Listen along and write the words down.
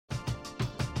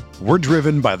We're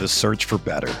driven by the search for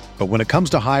better. But when it comes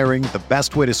to hiring, the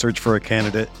best way to search for a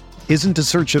candidate isn't to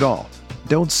search at all.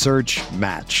 Don't search,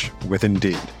 match with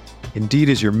Indeed. Indeed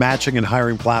is your matching and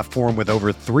hiring platform with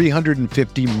over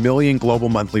 350 million global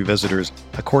monthly visitors,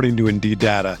 according to Indeed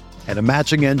data, and a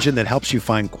matching engine that helps you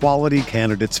find quality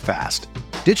candidates fast.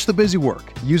 Ditch the busy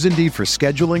work. Use Indeed for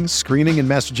scheduling, screening, and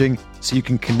messaging so you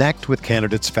can connect with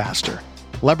candidates faster.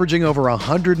 Leveraging over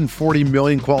 140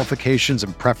 million qualifications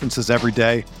and preferences every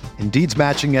day, Indeed's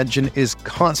matching engine is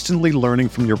constantly learning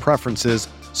from your preferences,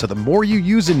 so the more you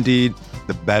use Indeed,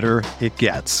 the better it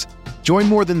gets. Join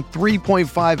more than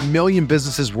 3.5 million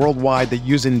businesses worldwide that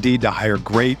use Indeed to hire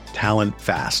great talent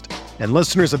fast. And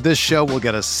listeners of this show will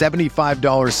get a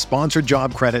 $75 sponsored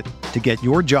job credit to get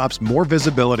your jobs more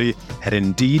visibility at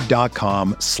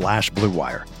Indeed.com/Blue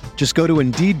Wire. Just go to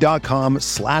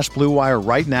Indeed.com/Blue Wire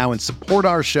right now and support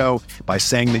our show by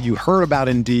saying that you heard about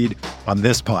Indeed on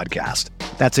this podcast.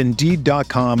 That's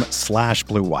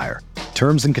Indeed.com/Blue Wire.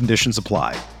 Terms and conditions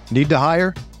apply. Need to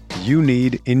hire? You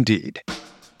need Indeed.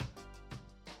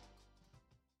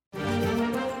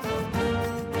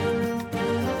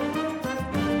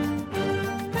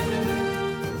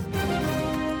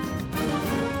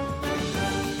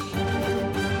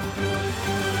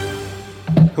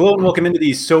 Hello and welcome into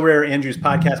the So Rare Andrews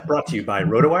podcast brought to you by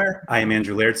RotoWire. I am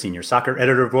Andrew Laird, senior soccer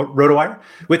editor of RotoWire.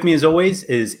 With me as always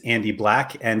is Andy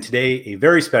Black, and today a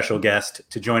very special guest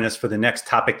to join us for the next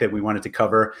topic that we wanted to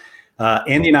cover.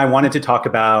 Andy and I wanted to talk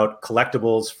about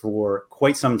collectibles for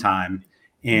quite some time,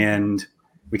 and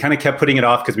we kind of kept putting it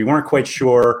off because we weren't quite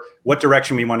sure what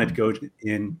direction we wanted to go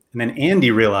in. And then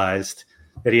Andy realized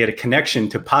that he had a connection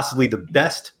to possibly the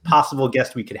best possible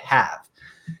guest we could have.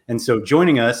 And so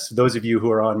joining us, those of you who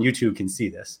are on YouTube can see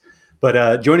this,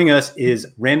 but joining us is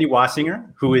Randy Wassinger,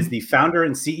 who is the founder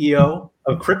and CEO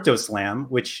of CryptoSlam,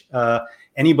 which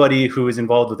anybody who is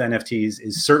involved with NFTs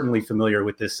is certainly familiar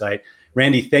with this site.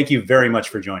 Randy, thank you very much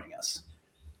for joining us.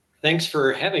 Thanks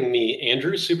for having me,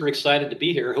 Andrew. Super excited to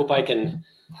be here. Hope I can,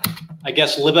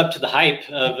 live up to the hype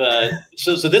of,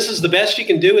 so this is the best you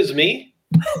can do is me?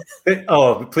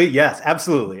 Oh, please. Yes,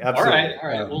 absolutely. All right.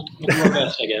 We'll do our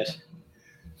best, I guess.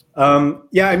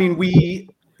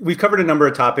 We've covered a number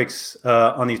of topics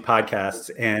on these podcasts,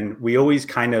 and we always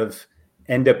kind of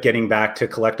end up getting back to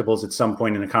collectibles at some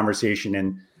point in the conversation.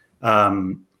 And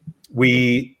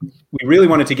we really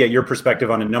wanted to get your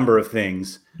perspective on a number of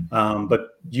things, but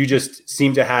you just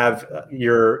seem to have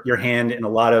your hand in a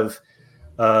lot of,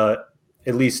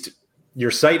 at least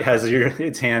your site has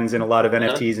its hands in a lot of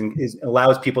NFTs, and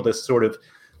allows people to sort of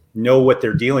know what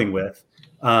they're dealing with.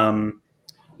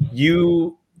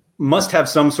 You must have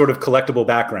some sort of collectible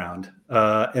background.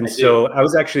 So I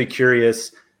was actually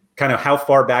curious kind of how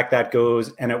far back that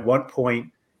goes and at what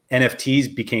point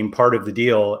NFTs became part of the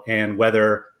deal and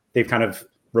whether they've kind of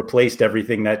replaced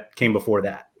everything that came before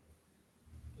that.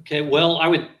 Okay. Well,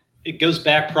 it goes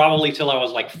back probably till I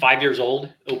was like 5 years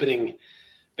old, opening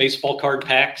baseball card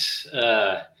packs.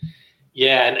 And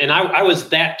I was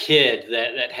that kid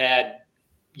that had,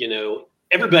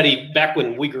 everybody back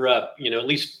when we grew up, at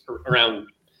least around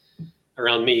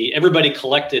me, everybody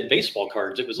collected baseball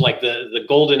cards. It was like the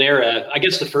golden era. I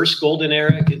guess the first golden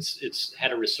era. It's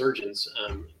had a resurgence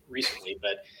recently,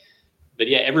 but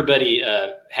yeah, everybody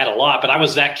had a lot. But I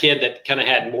was that kid that kind of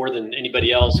had more than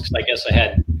anybody else because I guess I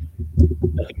had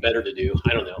nothing better to do.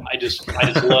 I don't know. I just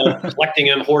love collecting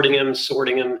them, hoarding them,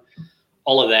 sorting them,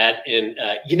 all of that. And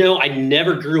I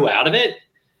never grew out of it.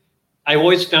 I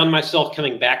always found myself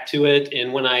coming back to it.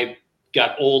 And when I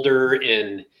got older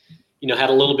and had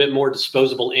a little bit more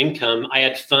disposable income, I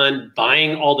had fun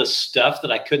buying all the stuff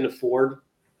that I couldn't afford.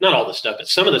 Not all the stuff, but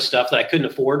some of the stuff that I couldn't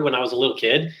afford when I was a little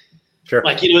kid. Sure.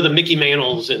 Like, the Mickey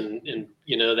Mantles and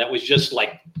that was just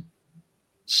like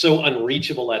so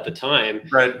unreachable at the time.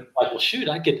 Right. Like, well, shoot,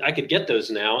 I could get those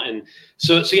now. And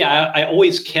so yeah, I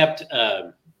always kept,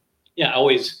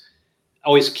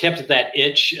 always kept that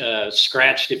itch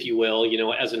scratched, if you will,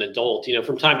 as an adult,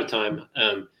 from time to time.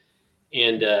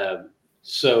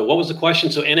 So what was the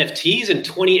question? So NFTs in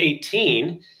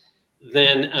 2018,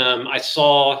 then I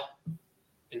saw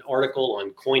an article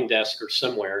on CoinDesk or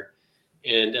somewhere,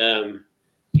 and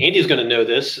Andy's going to know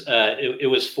this. It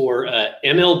was for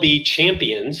MLB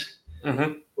Champions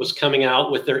was coming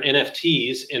out with their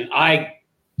NFTs, and I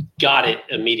got it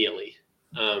immediately.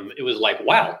 It was like,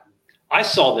 wow, I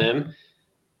saw them,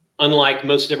 unlike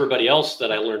most everybody else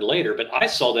that I learned later, but I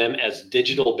saw them as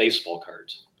digital baseball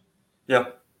cards. Yeah.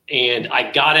 And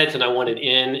I got it and I wanted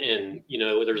in, and,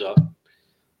 there's a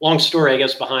long story, I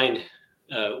guess, behind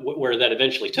where that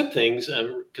eventually took things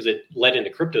because it led into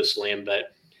CryptoSlam.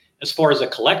 But as far as a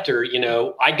collector,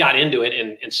 I got into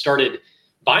it and started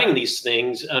buying these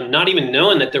things, not even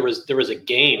knowing that there was a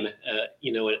game,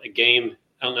 a game.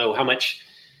 I don't know how much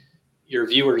your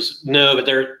viewers know, but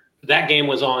that game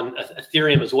was on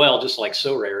Ethereum as well, just like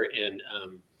Sorare. And,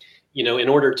 in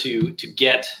order to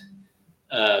get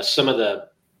some of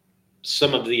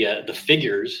the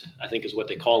figures, I think is what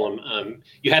they call them,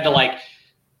 you had to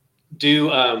do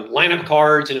lineup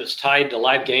cards, and it was tied to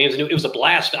live games, and it was a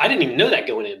blast. But I didn't even know that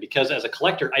going in, because as a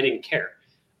collector, I didn't care.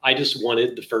 I just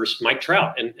wanted the first Mike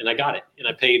Trout, and I got it, and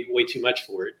I paid way too much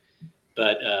for it.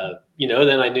 But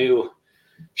then I knew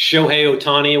Shohei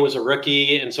Ohtani was a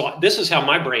rookie, and so this is how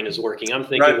my brain is working. I'm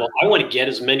thinking, well, I want to get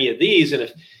as many of these, and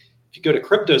if you go to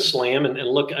CryptoSlam and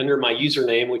look under my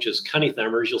username, which is Cunny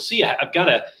Thumbers, you'll see I've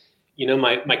got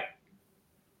my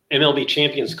MLB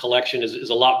Champions collection is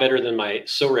a lot better than my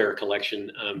Sorare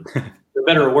collection. For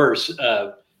better or worse.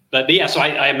 But yeah, so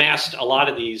I amassed a lot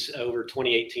of these over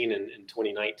 2018 and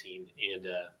 2019. And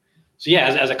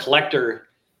as a collector,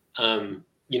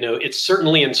 it's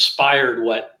certainly inspired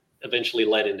what eventually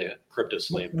led into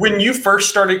CryptoSlam. When you first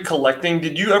started collecting,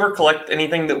 did you ever collect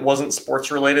anything that wasn't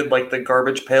sports related, like the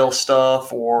Garbage Pail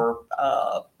stuff, or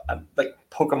like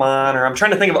Pokemon? Or I'm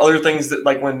trying to think of other things that,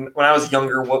 like when I was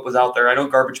younger, what was out there? I know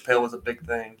Garbage Pail was a big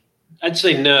thing. I'd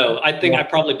say no. I think I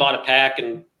probably bought a pack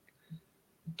and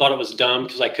thought it was dumb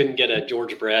because I couldn't get a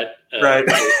George Brett, right?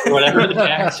 Or whatever in the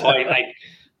pack. So I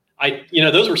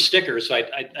those were stickers. So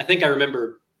I think I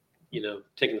remember,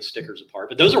 taking the stickers apart.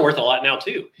 But those are worth a lot now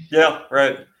too. Yeah,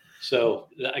 right. So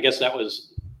I guess that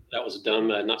was dumb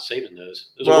not saving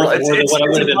those. Those are worth more than what I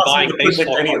would have been buying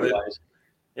baseball card-wise.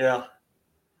 Yeah.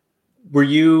 Were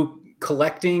you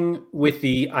collecting with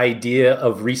the idea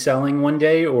of reselling one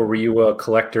day, or were you a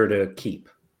collector to keep?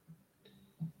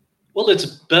 Well, it's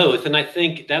both. And I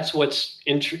think that's what's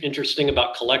interesting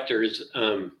about collectors.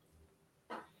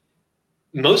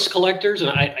 Most collectors, and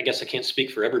I guess I can't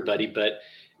speak for everybody, but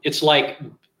it's like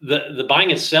the buying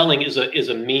and selling is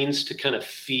a means to kind of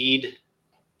feed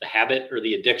the habit or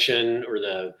the addiction or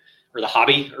the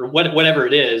hobby or whatever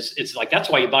it is. It's like, that's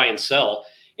why you buy and sell.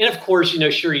 And of course,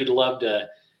 sure, you'd love to,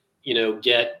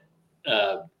 get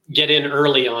in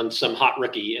early on some hot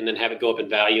rookie and then have it go up in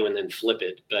value and then flip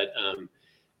it. But,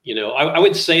 I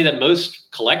would say that most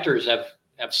collectors have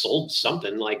sold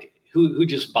something. Like who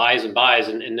just buys and buys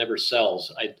and never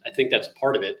sells. I think that's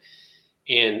part of it.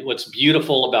 And what's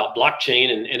beautiful about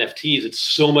blockchain and NFTs, it's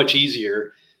so much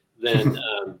easier than,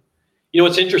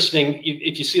 what's interesting.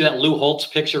 If you see that Lou Holtz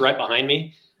picture right behind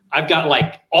me, I've got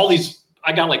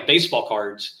I got baseball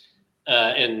cards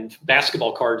and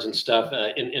basketball cards and stuff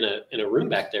in a room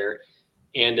back there.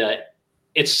 And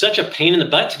it's such a pain in the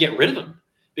butt to get rid of them,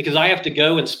 because I have to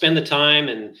go and spend the time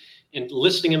and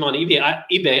listing them on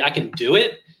eBay. I can do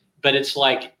it, but it's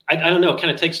like, I don't know, it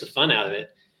kind of takes the fun out of it.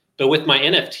 But with my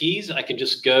NFTs, I can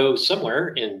just go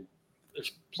somewhere and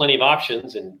there's plenty of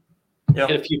options and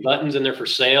hit a few buttons and they're for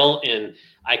sale. And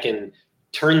I can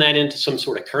turn that into some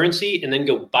sort of currency and then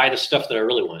go buy the stuff that I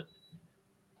really want.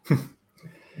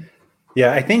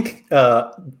 Yeah, I think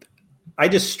I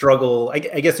just struggle. I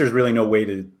guess there's really no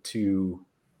way to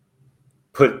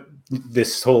put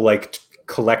this whole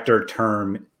collector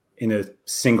term in a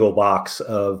single box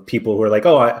of people who are like,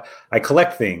 oh, I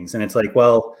collect things. And it's like,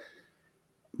 well,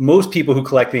 most people who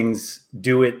collect things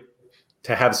do it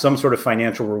to have some sort of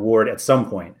financial reward at some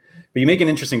point. But you make an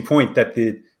interesting point that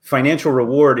the financial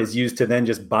reward is used to then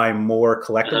just buy more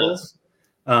collectibles.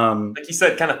 Like you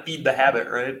said, kind of feed the habit,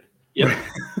 right? Yeah,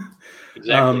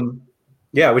 exactly.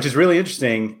 Which is really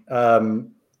interesting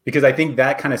because I think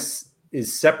that kind of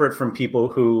is separate from people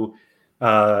who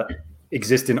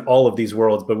exist in all of these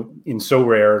worlds. But in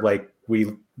Sorare,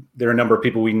 there are a number of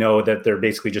people we know that they're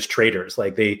basically just traders.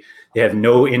 Like they have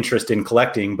no interest in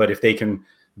collecting, but if they can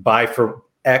buy for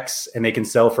X and they can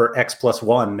sell for X plus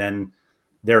one, then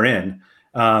they're in.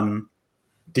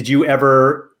 Did you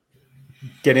ever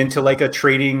get into a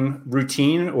trading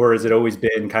routine, or has it always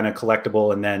been kind of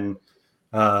collectible and then,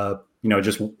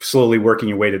 just slowly working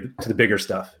your way to the bigger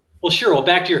stuff? Well, sure. Well,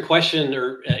 back to your question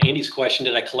or Andy's question,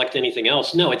 did I collect anything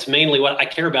else? No, it's mainly what I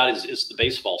care about is the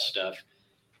baseball stuff.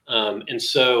 And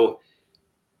so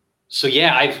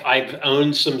yeah, I've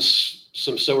owned some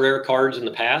Sorare cards in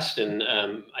the past, and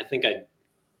I think I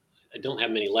don't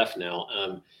have many left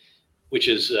now, which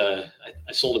is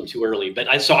I sold them too early. But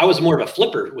I was more of a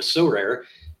flipper with Sorare,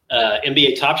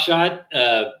 NBA Top Shot.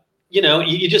 I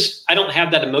don't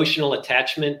have that emotional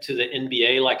attachment to the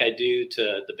NBA like I do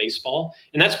to the baseball,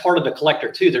 and that's part of the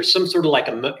collector too. There's some sort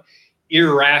of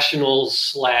irrational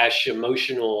 /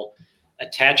 emotional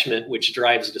attachment which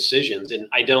drives decisions, and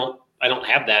I don't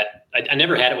have that I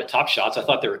never had it with Top Shots. I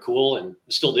thought they were cool and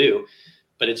still do.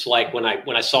 But it's like when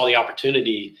I saw the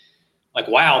opportunity, like,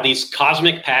 wow, these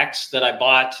cosmic packs that I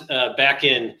bought back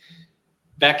in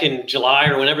July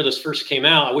or whenever this first came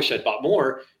out, I wish I'd bought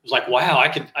more. It was like, wow,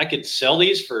 I could sell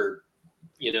these for,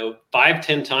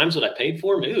 5-10 times what I paid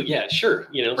for them. Ooh, yeah, sure.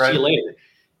 Right. See you later.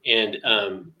 And,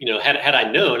 had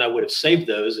I known, I would have saved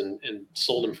those and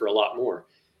sold them for a lot more.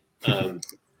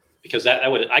 Because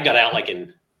I got out like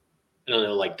in, I don't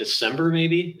know, like December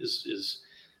maybe is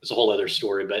a whole other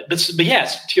story. But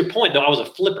yes, to your point though, I was a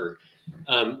flipper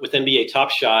with NBA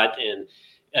Top Shot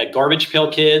and Garbage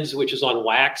Pail Kids, which is on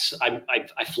wax.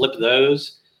 I flip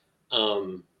those.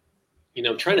 I'm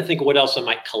trying to think of what else I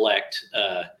might collect.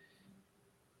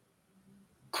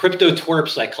 Crypto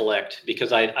twerps I collect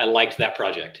because I liked that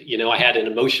project. I had an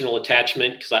emotional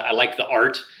attachment because I liked the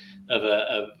art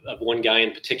of one guy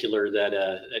in particular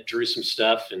that drew some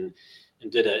stuff and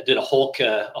did a Hulk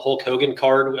Hogan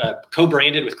card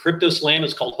co-branded with Crypto Slam.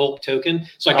 It's called Hulk Token.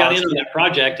 So I got into that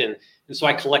project and so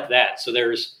I collect that. So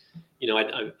there's,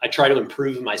 I try to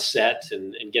improve my set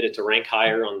and get it to rank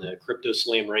higher on the Crypto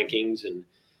Slam rankings. And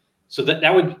so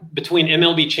that would, between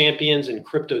MLB Champions and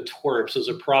Crypto Twerps, those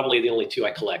are probably the only two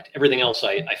I collect. Everything else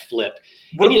I flip.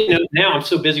 And, now I'm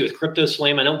so busy with Crypto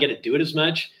Slam, I don't get to do it as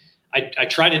much. I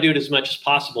try to do it as much as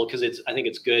possible because I think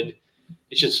it's good.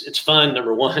 It's fun,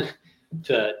 number one,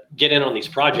 to get in on these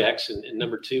projects. And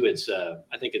number two,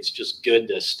 I think it's just good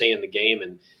to stay in the game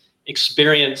and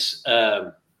experience,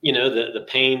 the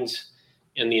pains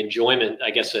and the enjoyment,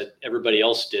 I guess, that everybody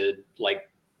else did, like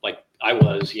I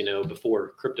was,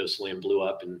 before Crypto Slam blew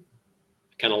up, and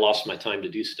kind of lost my time to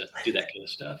do that kind of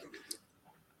stuff.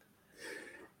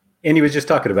 And he was just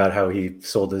talking about how he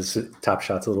sold his Top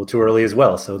Shots a little too early as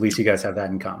well. So at least you guys have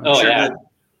that in common. Oh, yeah.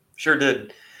 Sure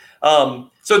did.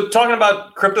 So talking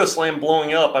about Crypto Slam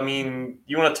blowing up, I mean,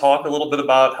 you want to talk a little bit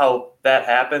about how that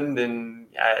happened? And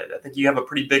I think you have a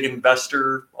pretty big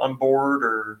investor on board,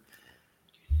 or?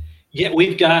 Yeah,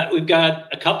 we've got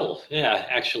a couple. Yeah,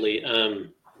 actually.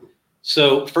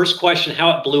 So first question,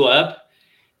 how it blew up.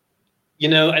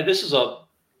 This is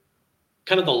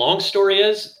kind of the long story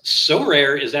is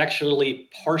SoRare is actually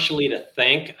partially to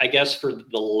thank, I guess, for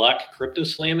the luck Crypto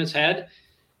Slam has had.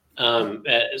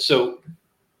 So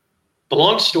the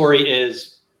long story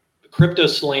is Crypto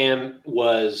Slam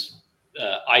was,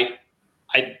 I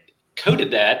coded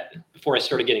that before I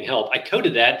started getting help. I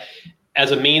coded that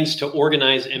as a means to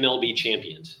organize MLB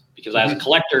Champions. Because as a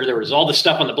collector, there was all this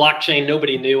stuff on the blockchain.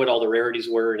 Nobody knew what all the rarities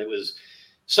were. And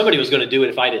somebody was going to do it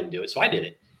if I didn't do it. So I did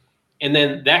it. And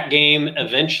then that game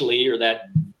eventually, or that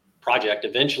project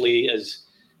eventually, as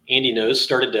Andy knows,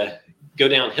 started to go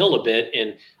downhill a bit.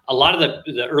 And a lot of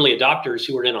the early adopters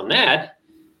who were in on that,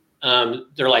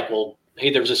 they're like, well,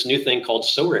 hey, there's this new thing called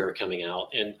SoRare coming out.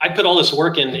 And I put all this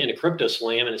work in a Crypto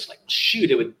Slam, and it's like, shoot,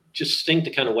 it would just stink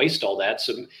to kind of waste all that.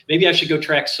 So maybe I should go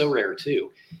track SoRare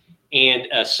too. And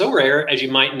SoRare, as you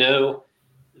might know,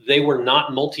 they were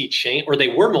not multi-chain, or they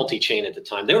were multi-chain at the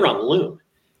time. They were on Loom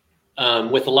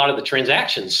with a lot of the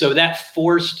transactions. So that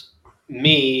forced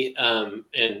me,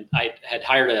 and I had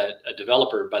hired a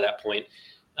developer by that point,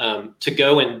 to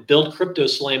go and build Crypto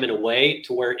Slam in a way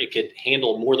to where it could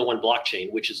handle more than one blockchain,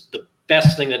 which is the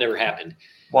best thing that ever happened.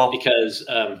 Wow. Because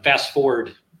fast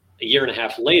forward a year and a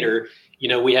half later,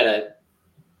 we had a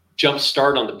jump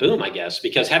start on the boom, I guess,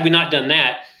 because had we not done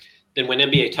that, then when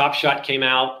NBA Top Shot came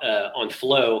out on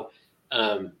Flow,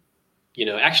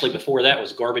 actually before that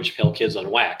was Garbage Pail Kids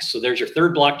on wax. So there's your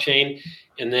third blockchain.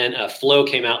 And then Flow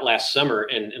came out last summer,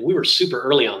 and we were super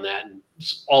early on that and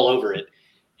all over it.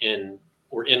 And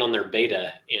we're in on their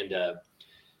beta. And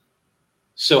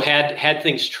so had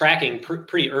things tracking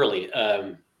pretty early.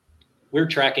 We were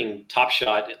tracking Top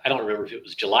Shot. I don't remember if it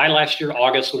was July last year,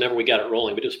 August, whenever we got it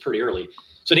rolling, but it was pretty early.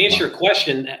 So to answer your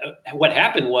question, what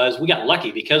happened was we got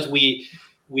lucky because we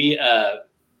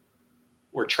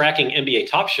were tracking NBA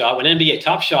Top Shot when NBA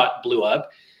Top Shot blew up,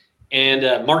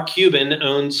 and Mark Cuban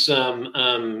owns some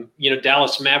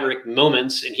Dallas Maverick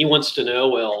moments, and he wants to know,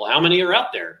 well, how many are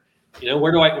out there?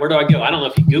 Where do I go? I don't know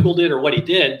if he Googled it or what he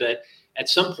did, but at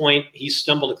some point he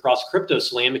stumbled across Crypto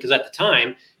Slam because at the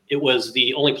time it was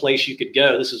the only place you could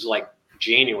go. This is like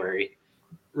January,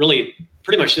 really.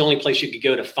 Pretty much the only place you could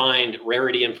go to find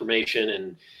rarity information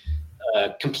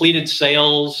and completed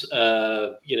sales,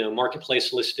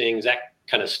 marketplace listings, that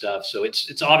kind of stuff. So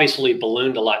it's obviously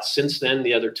ballooned a lot since then.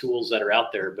 The other tools that are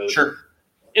out there, both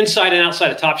inside and outside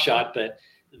of Top Shot, but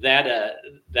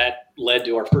that led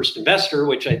to our first investor,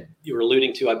 which you were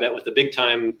alluding to, I bet, with the big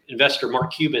time investor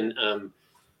Mark Cuban,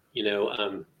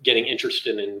 getting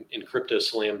interested in Crypto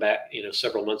Slam back,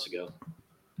 several months ago.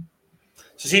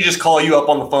 Does he just call you up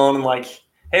on the phone and like,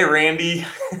 hey, Randy,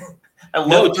 I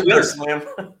love Twitter Slam.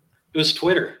 It was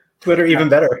Twitter. Twitter, even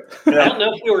better. I don't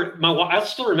know if we were, I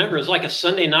still remember, it was like a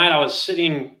Sunday night. I was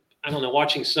sitting, I don't know,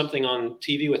 watching something on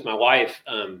TV with my wife.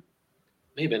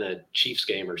 Maybe been a Chiefs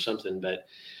game or something, but,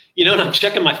 and I'm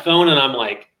checking my phone and I'm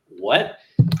like, what?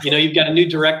 You've got a new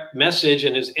direct message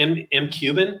and it's M.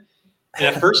 Cuban. And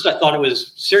at first I thought it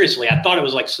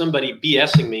was like somebody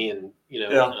BSing me. And,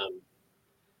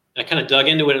 I kind of dug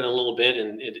into it in a little bit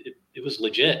and it was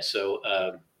legit. So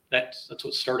that's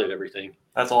what started everything.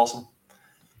 That's awesome.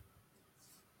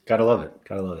 Gotta love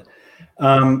it.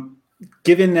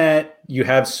 Given that you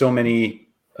have so many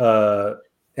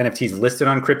NFTs listed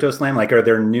on CryptoSlam, like are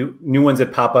there new ones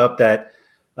that pop up that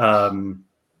I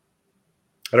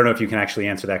don't know if you can actually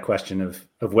answer that question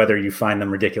of whether you find them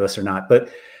ridiculous or not, but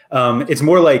it's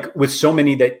more like with so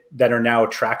many that are now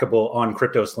trackable on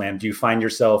CryptoSlam, do you find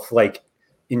yourself like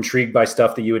intrigued by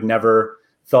stuff that you had never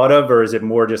thought of, or is it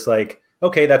more just like,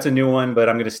 okay, that's a new one, but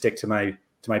I'm going to stick to my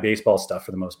baseball stuff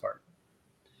for the most part?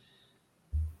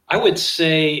 I would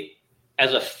say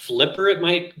as a flipper, it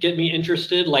might get me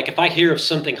interested. Like if I hear of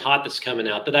something hot that's coming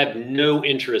out that I have no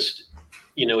interest,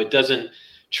 it doesn't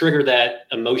trigger that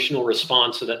emotional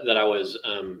response that I was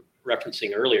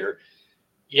referencing earlier.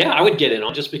 Yeah, I would get in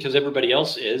on just because everybody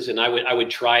else is. And I would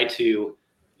try to,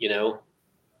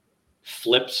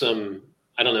 flip some,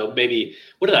 I don't know, maybe,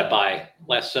 what did I buy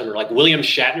last summer? Like William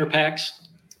Shatner packs.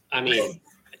 I mean,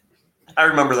 I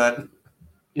remember that.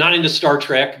 Not into Star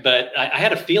Trek, but I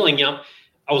had a feeling, I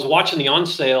was watching the on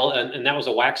sale and that was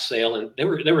a wax sale and they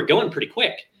were going pretty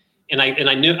quick. And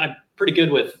I knew I'm pretty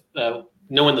good with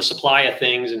knowing the supply of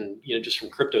things and, just from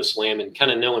CryptoSlam and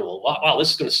kind of knowing, well, wow, this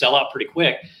is going to sell out pretty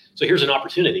quick. So here's an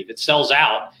opportunity. If it sells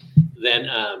out, then,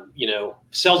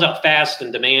 sells out fast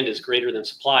and demand is greater than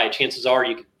supply, chances are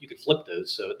you could flip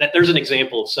those. So there's an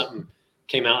example of something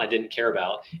came out I didn't care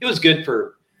about. It was good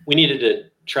we needed to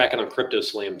track it on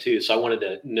CryptoSlam too. So I wanted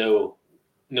to know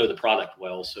the product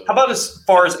well. So how about as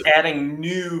far as adding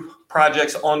new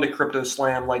projects onto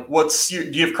CryptoSlam? Like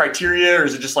do you have criteria, or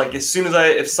is it just like as soon as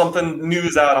if something new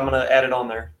is out, I'm going to add it on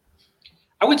there?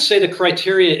 I would say the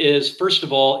criteria is, first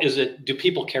of all, do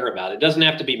people care about it? It doesn't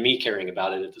have to be me caring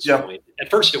about it at this point.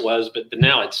 At first it was, but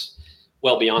now it's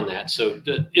well beyond that. So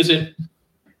is it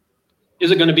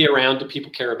going to be around? Do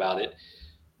people care about it?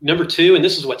 Number two, and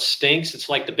this is what stinks, it's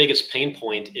like the biggest pain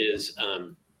point is,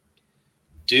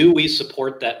 do we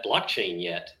support that blockchain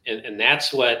yet? And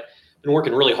that's what I've been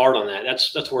working really hard on that.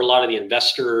 That's where a lot of the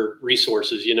investor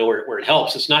resources, where it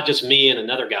helps. It's not just me and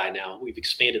another guy now. We've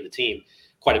expanded the team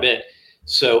quite a bit.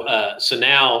 So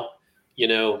now,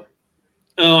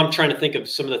 I'm trying to think of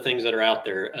some of the things that are out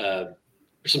there.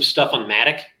 There's some stuff on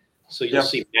Matic. So you'll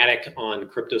see Matic on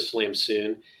CryptoSlam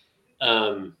soon.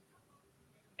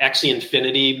 Axie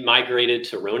Infinity migrated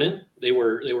to Ronin. They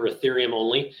were Ethereum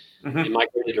only. Mm-hmm. They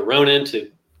migrated to Ronin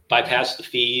to bypass the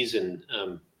fees, and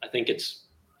I think it's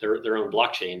their own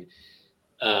blockchain.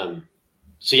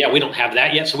 So yeah, we don't have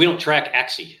that yet. So we don't track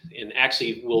Axie, and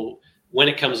Axie will, when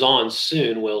it comes on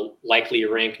soon, will likely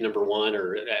rank number one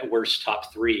or at worst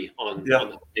top three on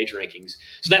the page rankings.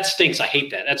 So that stinks. I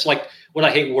hate that. That's like what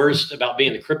I hate worst about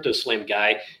being the CryptoSlam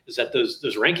guy is that those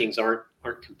rankings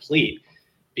aren't complete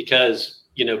because,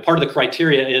 part of the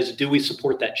criteria is, do we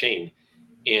support that chain?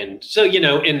 And so,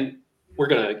 and we're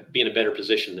going to be in a better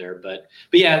position there, but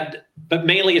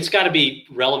mainly it's got to be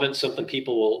relevant, something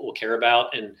people will care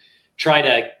about, and try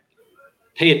to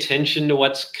pay attention to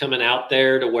what's coming out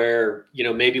there to where,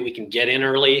 maybe we can get in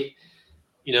early.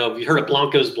 If you heard of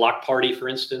Blanco's Block Party, for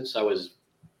instance, I was,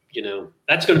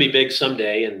 that's going to be big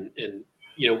someday. And,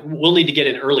 we'll need to get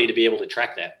in early to be able to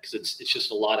track that because it's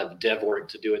just a lot of dev work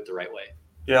to do it the right way.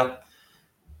 Yeah.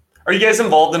 Are you guys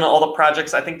involved in all the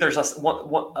projects? I think there's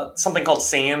something called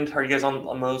Sand. Are you guys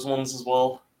on those ones as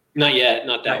well? Not yet.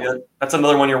 Not that one. That's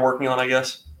another one you're working on, I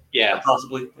guess. Yeah.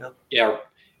 Possibly. Yeah. Yeah.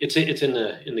 It's in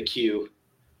the queue.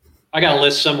 I got a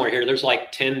list somewhere here. There's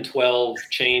like 10, 12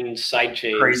 chains, side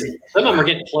chains. Crazy. Some of them are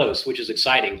getting close, which is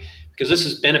exciting because this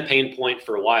has been a pain point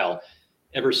for a while,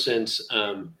 ever since,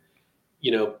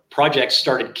 projects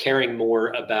started caring more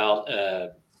about,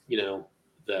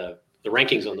 the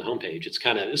rankings on the homepage.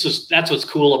 It's that's what's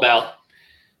cool about,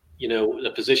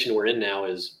 the position we're in now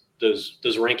is those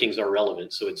rankings are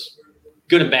relevant. So it's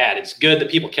good and bad. It's good that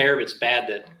people care, but it's bad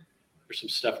that there's some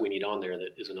stuff we need on there that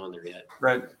isn't on there yet.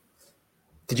 Right.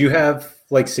 Did you have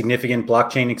like significant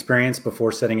blockchain experience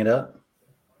before setting it up?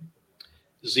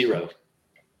 0.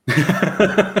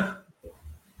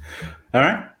 All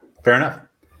right. Fair enough.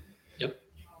 Yep.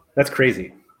 That's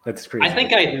crazy. I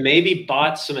think I maybe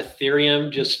bought some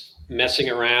Ethereum just messing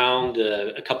around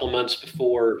a couple months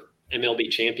before MLB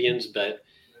Champions, but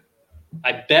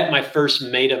I bet my first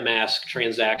MetaMask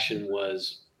transaction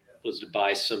was to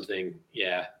buy something.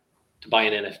 Yeah, to buy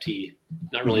an NFT.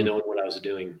 Not really knowing what I was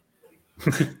doing.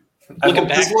 Looking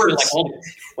back,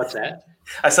 what's that?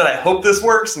 I said, I hope this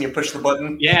works, and you push the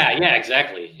button. Yeah,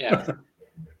 exactly. Yeah.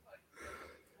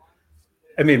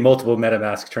 I made multiple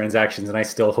MetaMask transactions, and I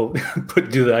still hope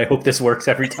I hope this works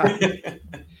every time.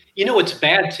 What's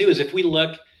bad too is if we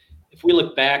look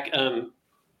back.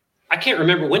 I can't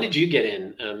remember, when did you get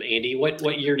in, Andy?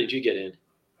 What year did you get in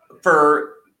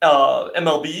for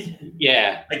MLB?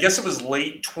 Yeah, I guess it was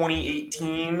late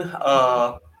 2018.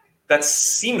 That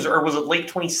seems, or was it late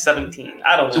 2017?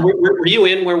 I don't know. So were you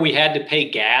in where we had to pay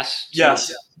gas to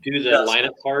yes. do the yes.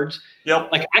 lineup cards? Yep.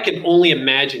 Like, I can only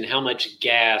imagine how much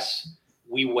gas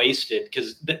we wasted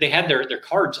because they had their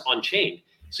cards on chain.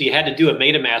 So you had to do a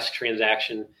MetaMask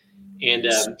transaction. And,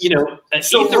 so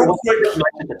Ether wasn't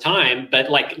much at the time, but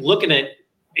like looking at,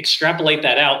 extrapolate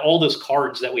that out, all those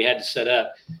cards that we had to set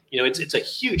up, it's a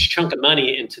huge chunk of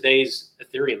money in today's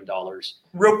Ethereum dollars.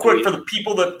 Real quick, for the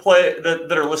people that play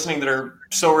that are listening that are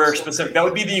SoRare specific, that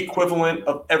would be the equivalent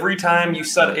of every time you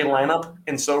set a lineup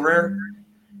in SoRare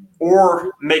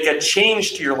or make a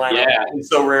change to your lineup in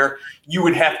SoRare, you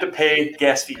would have to pay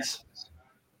gas fees.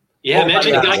 Yeah,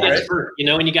 imagine a guy gets hurt,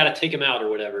 and you got to take him out or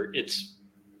whatever. It's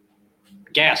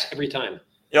gas every time.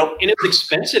 Yep. And it was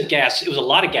expensive gas. It was a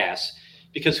lot of gas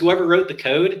because whoever wrote the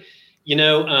code,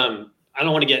 I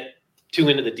don't want to get too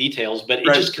into the details, but it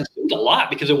just consumed a lot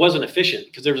because it wasn't efficient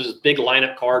because there was this big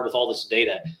lineup card with all this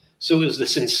data. So it was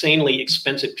this insanely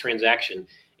expensive transaction.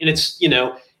 And it's,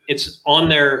 it's on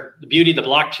there. The beauty of the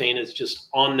blockchain is just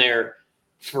on there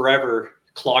forever,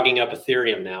 clogging up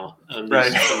Ethereum now.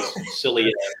 These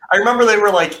silly. I remember they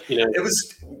were like, it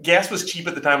was, gas was cheap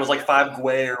at the time. It was like 5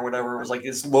 gwei or whatever. It was like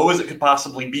as low as it could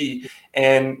possibly be.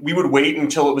 And we would wait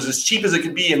until it was as cheap as it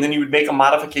could be. And then you would make a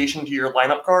modification to your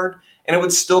lineup card and it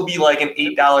would still be like an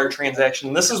 $8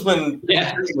 transaction. This is when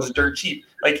Ethereum was dirt cheap.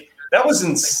 Like, that was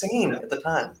insane at the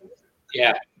time.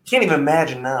 Yeah. Can't even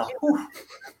imagine now. Whew.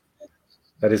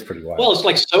 That is pretty wild. Well, it's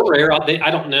like SoRare.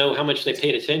 I don't know how much they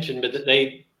paid attention, but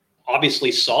they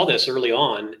obviously saw this early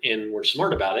on and were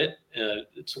smart about it.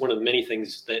 It's one of the many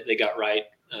things that they got right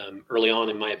early on,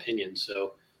 in my opinion.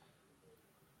 So,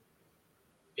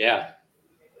 yeah.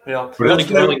 Growing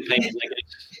pains, I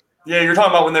guess. Yeah, you're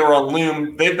talking about when they were on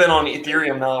Loom. They've been on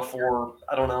Ethereum now for,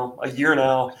 I don't know, a year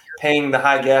now, paying the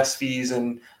high gas fees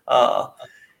and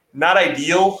not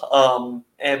ideal.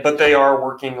 But they are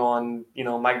working on,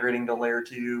 migrating to layer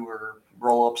 2 or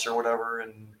roll-ups or whatever,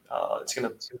 and it's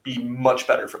going to be much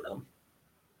better for them.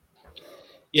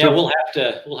 Yeah, we'll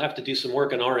have to do some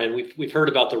work on our end. We've heard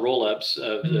about the roll-ups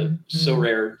of the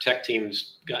SoRare tech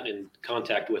teams gotten in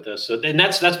contact with us. So then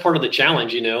that's part of the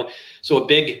challenge, So a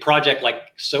big project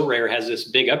like SoRare has this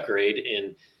big upgrade,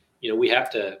 and we have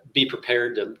to be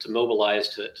prepared to mobilize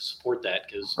to support that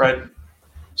because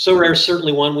SoRare is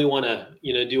certainly one we want to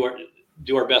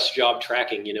do our best job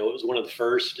tracking. It was one of the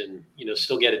first, and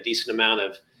still get a decent amount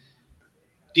of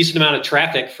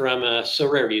traffic from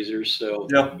SoRare users. So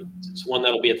it's one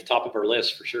that'll be at the top of our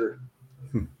list for sure.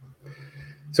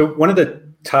 So one of the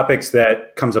topics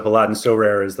that comes up a lot in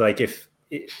SoRare is like if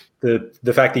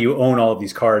the fact that you own all of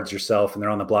these cards yourself and they're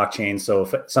on the blockchain. So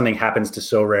if something happens to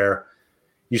SoRare,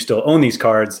 you still own these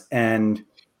cards. And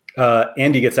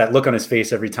Andy gets that look on his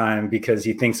face every time because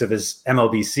he thinks of his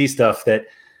MLBC stuff that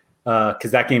because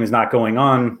that game is not going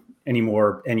on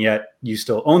anymore, and yet you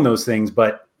still own those things.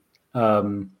 But I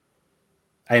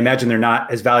imagine they're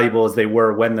not as valuable as they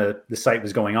were when the site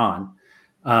was going on.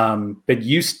 But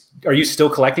are you still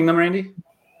collecting them, Randy?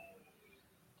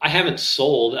 I haven't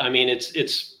sold. I mean,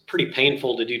 it's pretty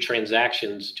painful to do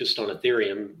transactions just on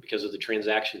Ethereum because of the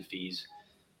transaction fees.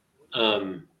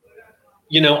 I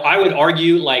would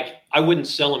argue like I wouldn't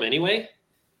sell them anyway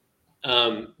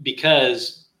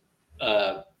because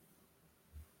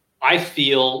I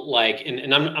feel like,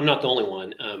 and I'm not the only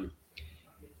one.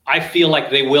 I feel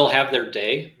like they will have their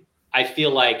day. I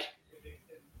feel like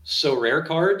SoRare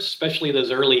cards, especially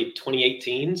those early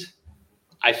 2018s,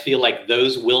 I feel like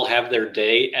those will have their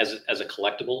day as a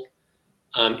collectible.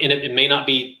 And it may not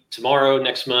be tomorrow,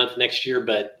 next month, next year,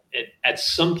 but at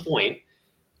some point,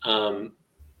 there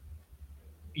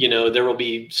will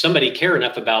be somebody care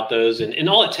enough about those. And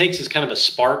all it takes is kind of a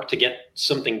spark to get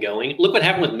something going. Look what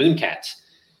happened with Mooncats.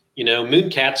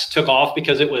 Mooncats took off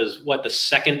because it was the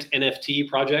second NFT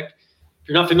project. If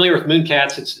you're not familiar with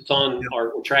Mooncats, it's on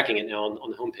we're tracking it now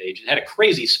on the homepage. It had a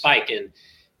crazy spike in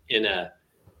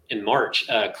March.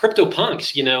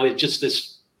 CryptoPunks, it's just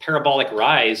this parabolic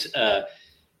rise.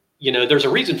 there's a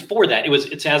reason for that.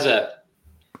 It's as a,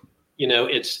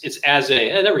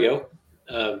 there we go.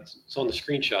 It's on the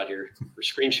screenshot here, or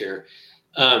screen share.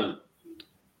 I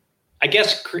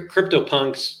guess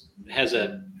CryptoPunks has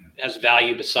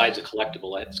value besides a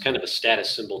collectible. It's kind of a status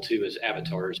symbol too, as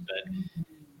avatars.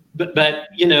 But there,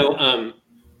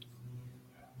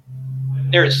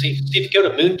 see if you go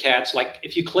to Mooncats, like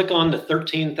if you click on the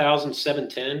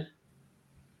 13,710,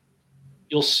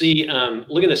 you'll see.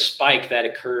 Look at the spike that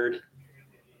occurred.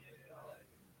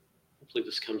 Hopefully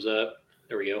this comes up.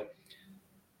 There we go.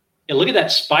 And look at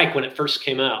that spike when it first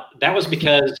came out. That was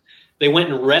because they went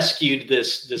and rescued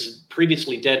this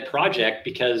previously dead project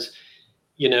because,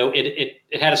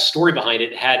 it had a story behind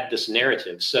it. It had this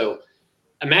narrative. So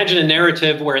imagine a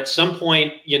narrative where at some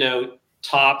point,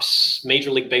 Topps,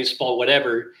 Major League Baseball,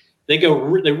 whatever, they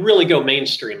really go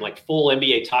mainstream, like full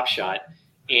NBA Top Shot,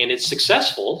 and it's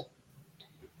successful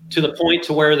to the point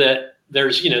to where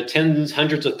there's tens,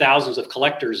 hundreds of thousands of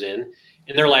collectors in,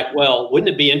 and they're like, well, wouldn't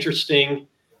it be interesting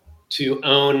to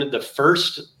own the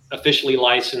first officially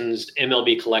licensed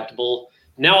MLB collectible?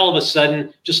 Now all of a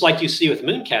sudden, just like you see with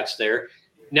Mooncats there,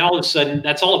 now all of a sudden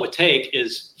that's all it would take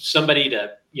is somebody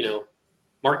to,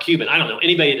 Mark Cuban, I don't know,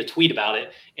 anybody to tweet about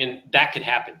it, and that could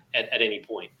happen at any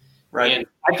point. Right. And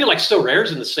I feel like So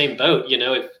Rare's in the same boat. If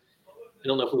I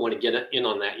don't know if we want to get in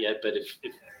on that yet, but if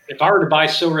I were to buy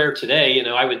So Rare today,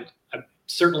 I'd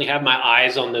certainly have my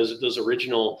eyes on those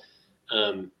original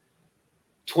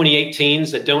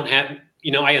 2018s that don't have,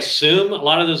 I assume a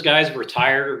lot of those guys have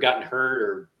retired or gotten hurt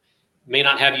or may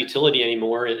not have utility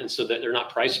anymore, and so that they're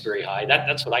not priced very high.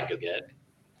 That's what I'd go get.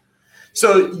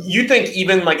 So you think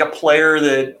even like a player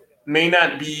that may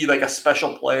not be like a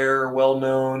special player,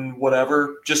 well-known,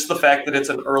 whatever, just the fact that it's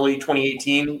an early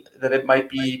 2018, that it might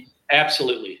be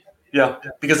absolutely, yeah,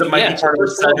 because it might be part of a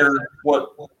set or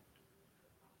what?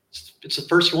 It's the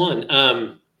first one,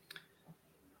 and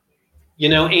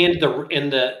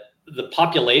the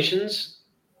populations.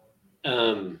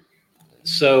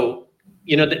 So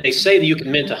they say that you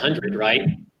can mint 100, right?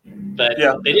 But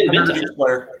they didn't mint 100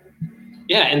 player.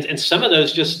 Yeah, and some of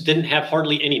those just didn't have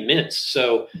hardly any mints.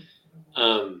 So,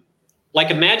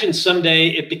 imagine someday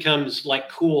it becomes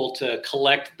cool to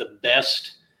collect the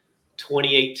best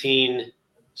 2018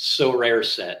 So Rare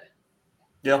set.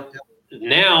 Yeah.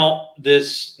 Now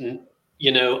this,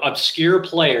 obscure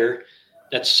player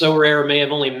that So Rare may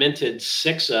have only minted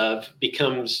 6 of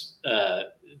becomes,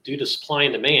 due to supply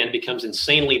and demand, becomes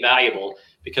insanely valuable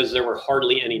because there were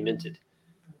hardly any minted.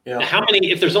 Yeah. Now, how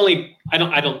many? If there's only, I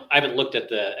haven't looked at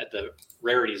the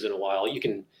rarities in a while. You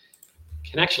can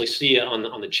actually see it on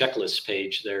the checklist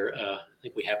page there. I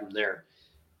think we have them there.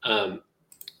 If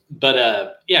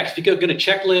you go to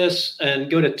checklist and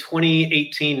go to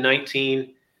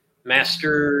 2018-19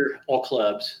 Master All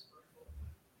Clubs.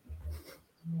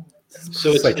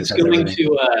 So it's going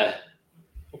to.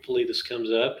 Hopefully this comes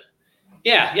up.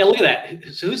 Yeah. Look at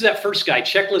that. So who's that first guy?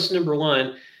 Checklist number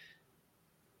 1.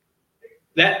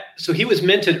 So he was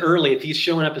minted early if he's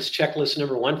showing up as checklist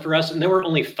number 1 for us, and there were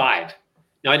only 5.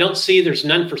 Now I don't see there's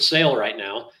none for sale right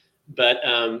now, but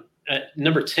at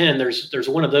number 10 there's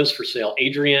one of those for sale.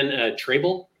 Adrian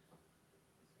Treble.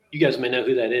 You guys may know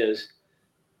who that is.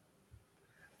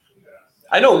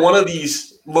 I know one of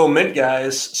these low mint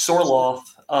guys, Sorloth,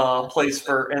 plays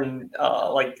for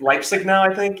Leipzig now,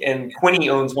 I think, and Quinny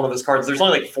owns one of his cards. There's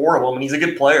only 4 of them, and he's a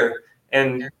good player,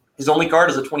 and his only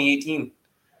card is a 2018.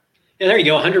 Yeah, there you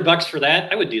go. $100 for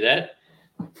that. I would do that.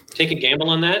 Take a gamble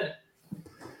on that.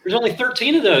 There's only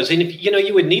 13 of those. And if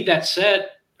you would need that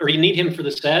set, or you need him for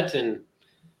the set, and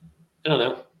I don't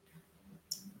know.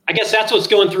 I guess that's what's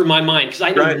going through my mind, because I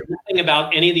know nothing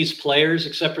about any of these players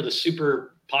except for the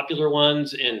super popular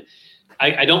ones. And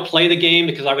I don't play the game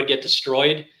because I would get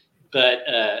destroyed. But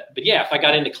yeah, if I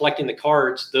got into collecting the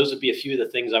cards, those would be a few of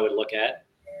the things I would look at.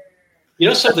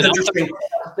 Something else I was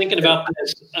thinking about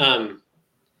this.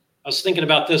 I was thinking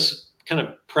about this, kind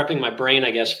of prepping my brain, I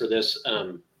guess, for this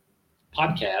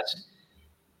podcast.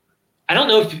 I don't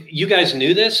know if you guys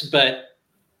knew this, but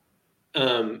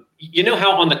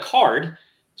how on the card,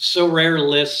 So Rare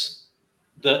lists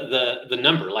the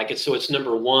number, it's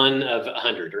number 1 of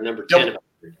 100 or number 10 of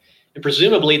 100, and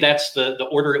presumably that's the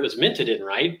order it was minted in,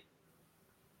 right?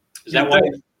 Is that why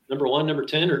number 1, number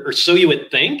 10, or so you would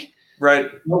think?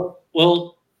 Right.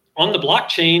 Well, on the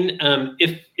blockchain,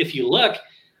 if you look.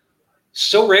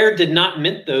 So Rare did not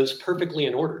mint those perfectly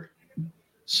in order.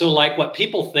 So what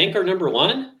people think are number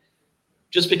 1,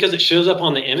 just because it shows up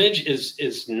on the image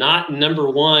is not number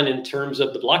 1 in terms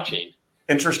of the blockchain.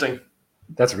 Interesting.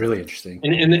 That's really interesting.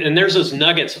 And there's those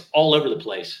nuggets all over the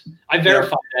place. I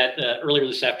verified that earlier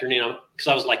this afternoon because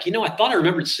I was like, I thought I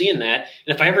remembered seeing that.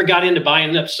 And if I ever got into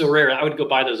buying up So Rare, I would go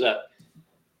buy those up.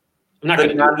 I'm not going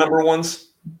to number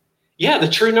ones. Yeah, the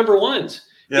true number ones.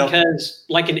 Yeah. Because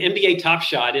like an NBA Top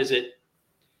Shot, is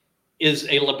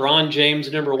a LeBron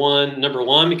James number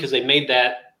one because they made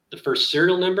that the first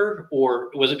serial number,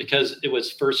 or was it because it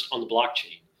was first on the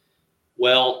blockchain?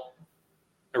 Well,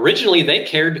 originally they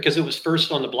cared because it was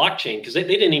first on the blockchain, because they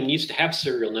didn't even used to have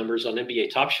serial numbers on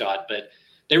NBA Top Shot, but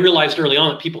they realized early on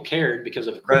that people cared because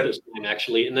of crypto time,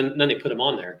 actually, and then they put them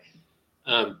on there.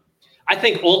 I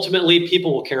think ultimately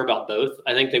people will care about both.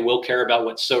 I think they will care about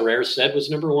what So Rare said was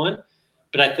number one,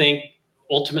 but I think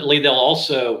ultimately they'll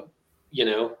also,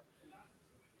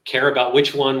 care about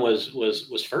which one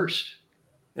was first.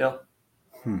 Yeah.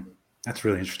 That's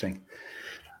really interesting.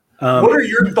 What are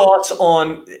your thoughts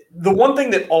on the one thing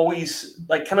that always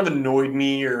kind of annoyed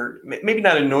me, or maybe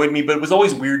not annoyed me, but it was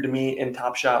always weird to me in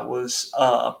Top Shot was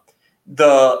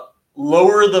the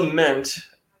lower the mint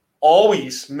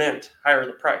always meant higher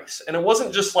the price. And it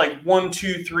wasn't just like 1,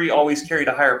 2, 3 always carried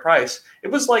a higher price. It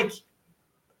was like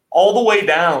all the way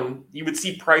down, you would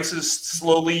see prices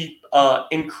slowly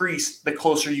increase the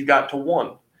closer you got to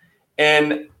 1.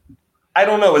 And I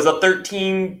don't know, is a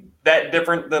 13 that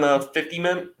different than a 50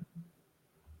 mint?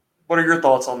 What are your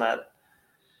thoughts on that?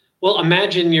 Well,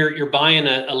 imagine you're buying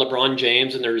a LeBron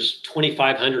James and there's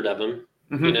 2,500 of them.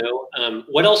 Mm-hmm.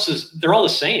 What else they're all the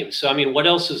same. So, what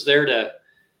else is there to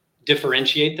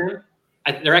differentiate them?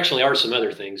 There actually are some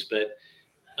other things, but,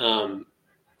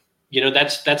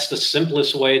 that's the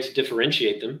simplest way to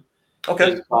differentiate them.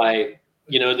 Okay. By,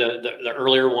 the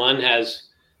earlier one has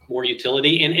more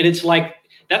utility. And it's like,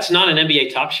 that's not an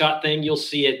NBA Top Shot thing. You'll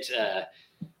see it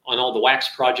on all the wax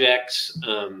projects.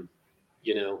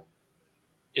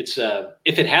 It's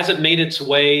if it hasn't made its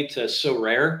way to So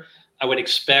Rare, I would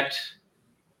expect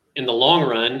in the long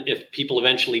run, if people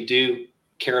eventually do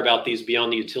care about these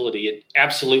beyond the utility, it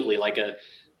absolutely like a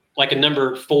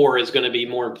number 4 is going to be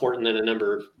more important than a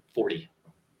number 40.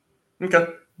 Okay.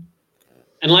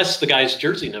 Unless the guy's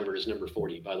jersey number is number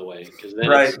 40, by the way, because then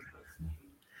right.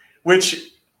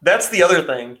 Which that's the other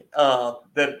thing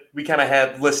that we kind of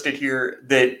had listed here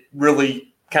that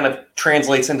really kind of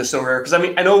translates into So Rare. Because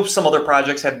I know some other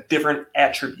projects have different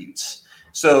attributes.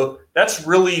 So that's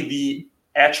really the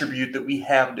attribute that we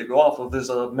have to go off of is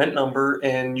a mint number,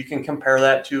 and you can compare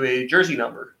that to a jersey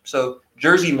number. So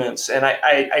jersey mints, and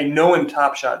I know in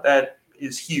Top Shot that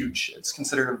is huge. It's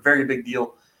considered a very big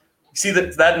deal. You see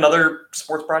that in other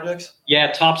sports projects?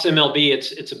 Yeah, Topps MLB,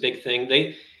 it's a big thing.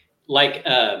 They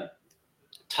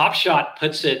Top Shot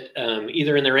puts it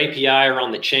either in their API or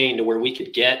on the chain to where we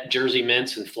could get jersey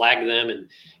mints and flag them. And,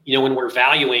 when we're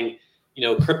valuing,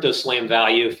 Crypto Slam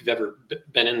value, if you've ever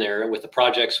been in there with the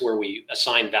projects where we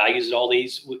assign values to all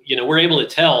these, we're able to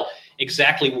tell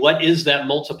exactly what is that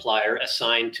multiplier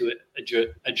assigned to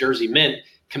a jersey mint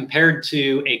compared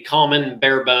to a common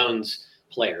bare bones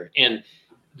player. And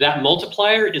that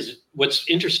multiplier is what's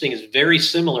interesting is very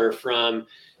similar from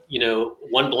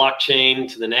one blockchain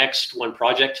to the next, one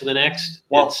project to the next.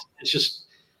 Wow. It's just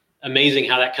amazing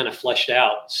how that kind of fleshed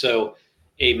out. So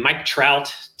a Mike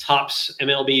Trout Topps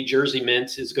MLB jersey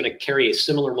mint is going to carry a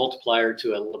similar multiplier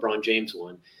to a LeBron James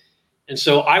one. And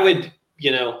so I would,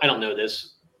 I don't know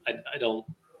this. I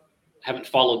haven't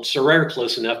followed So Rare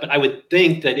close enough, but I would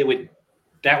think that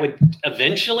that would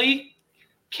eventually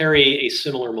carry a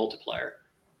similar multiplier.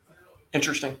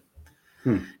 Interesting.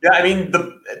 Yeah,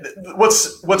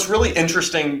 what's really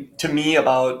interesting to me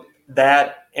about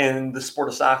that and the sport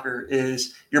of soccer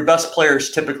is your best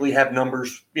players typically have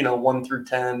numbers, 1 through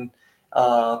 10.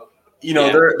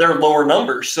 They're lower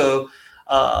numbers, so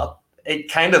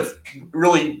it kind of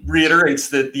really reiterates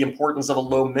the importance of a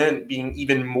low mint being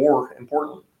even more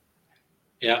important.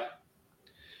 Yeah,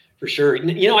 for sure.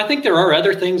 I think there are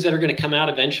other things that are going to come out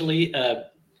eventually.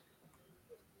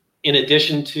 In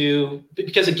addition to,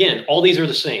 because again, all these are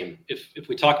the same. If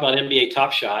we talk about NBA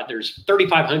Top Shot, there's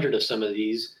 3,500 of some of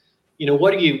these.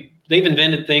 They've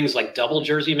invented things like double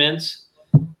jersey mints.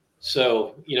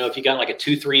 So, if you got like a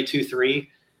 2-3,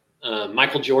 2-3,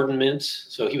 Michael Jordan mints.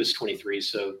 So he was 23.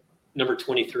 So number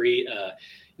 23,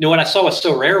 what I saw with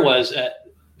So Rare was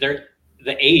the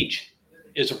age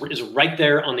is right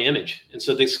there on the image. And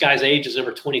so this guy's age is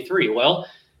number 23. Well,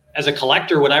 as a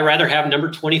collector, would I rather have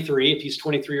number 23 if he's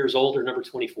 23 years old or number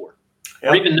 24? Yep.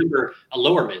 Or even a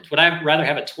lower mint? Would I rather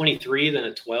have a 23 than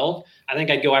a 12? I think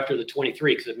I'd go after the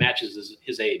 23 because it matches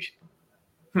his age.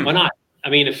 Why not?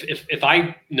 If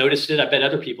I noticed it, I bet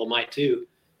other people might too.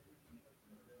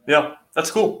 Yeah,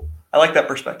 that's cool. I like that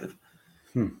perspective.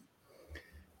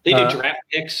 They do draft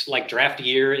picks, like draft a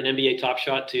year in NBA Top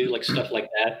Shot too, like stuff like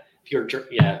that. If you're,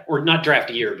 or not draft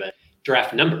a year, but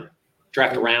draft number,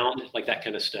 draft around, like that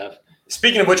kind of stuff.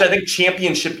 Speaking of which, I think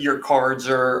championship year cards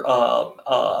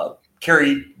are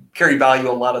carry value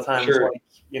a lot of times. Sure. Like,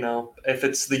 if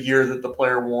it's the year that the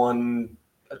player won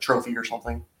a trophy or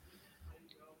something.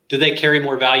 Do they carry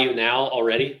more value now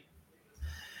already?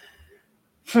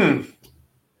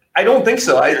 I don't think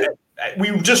so.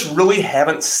 We just really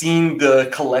haven't seen the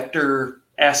collector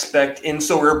aspect in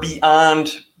SoRare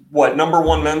beyond what number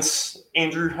one mints,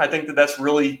 Andrew. I think that's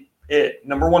really it.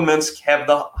 Number one mints have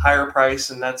the higher price,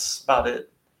 and that's about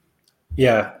it.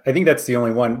 Yeah, I think that's the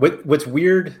only one. What's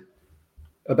weird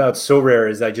about SoRare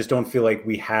is I just don't feel like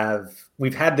we had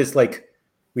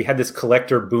this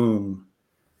collector boom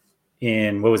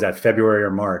in, what was that, February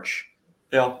or March?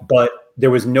 Yeah. But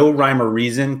there was no rhyme or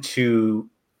reason to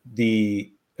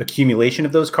the accumulation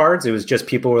of those cards. It was just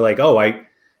people were like, oh, I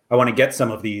want to get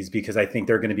some of these because I think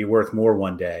they're going to be worth more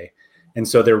one day. And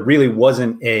so there really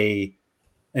wasn't an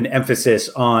emphasis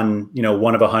on,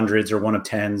 one of 100s or one of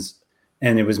 10s.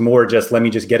 And it was more just, let me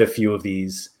just get a few of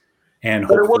these. And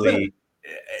hopefully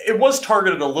it was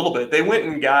targeted a little bit. They went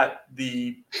and got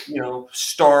the,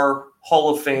 star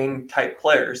Hall of Fame type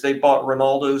players. They bought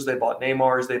Ronaldo's, they bought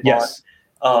Neymar's, they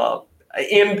bought,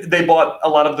 and they bought a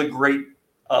lot of the great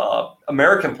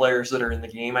American players that are in the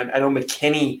game. I know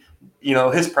McKinney,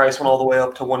 his price went all the way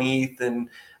up to 1 ETH, and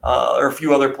or a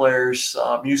few other players,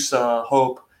 Musa,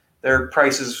 Hope, their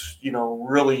prices,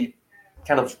 really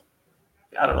kind of,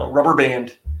 rubber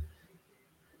band.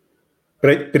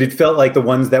 But it felt like the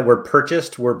ones that were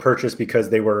purchased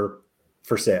because they were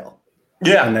for sale.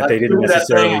 Yeah. And that they didn't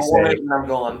necessarily say, I'm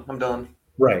gone. I'm done.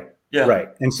 Right. Yeah. Right.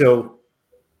 And so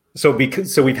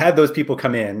we've had those people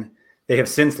come in, they have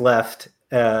since left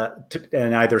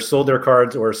and either sold their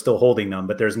cards or are still holding them,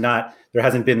 but there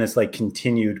hasn't been this like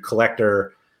continued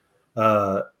collector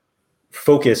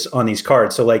focus on these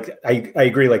cards. So like, I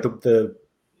agree. Like the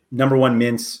number one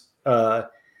mints,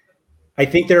 I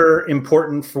think they're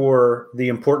important for the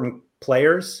important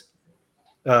players.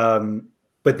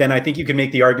 But then I think you can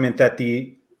make the argument that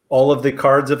all of the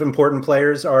cards of important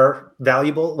players are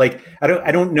valuable. Like I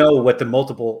don't know what the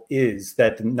multiple is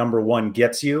that the number one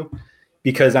gets you,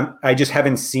 because I just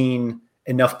haven't seen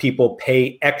enough people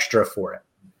pay extra for it.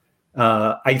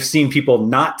 I've seen people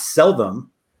not sell them.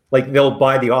 Like they'll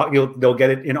get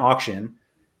it in auction,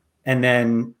 and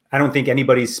then I don't think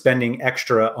anybody's spending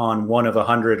extra on one of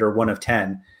 100 or one of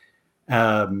 10.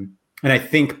 And I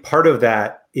think part of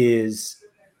that is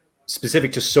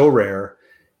specific to SoRare.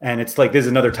 And it's like, this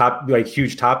is another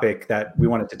huge topic that we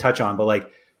wanted to touch on, but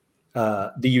like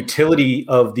the utility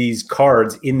of these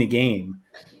cards in the game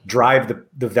drive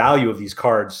the value of these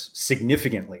cards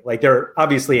significantly. Like there are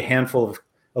obviously a handful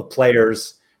of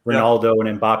players, Ronaldo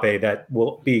and Mbappe, that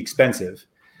will be expensive,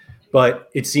 but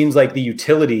it seems like the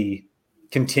utility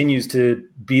continues to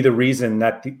be the reason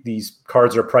that these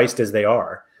cards are priced as they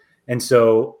are. And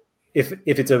so if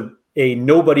it's a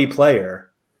nobody player,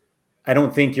 I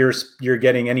don't think you're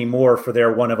getting any more for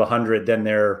their 1 of 100 than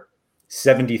their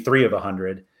 73 of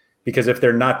 100, because if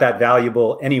they're not that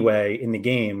valuable anyway in the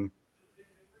game,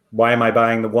 why am I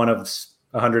buying the 1 of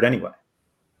 100 anyway?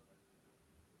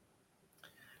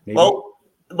 Maybe. Well,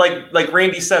 like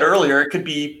Randy said earlier, it could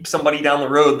be somebody down the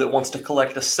road that wants to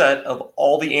collect a set of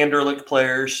all the Anderlecht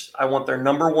players. I want their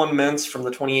number one mints from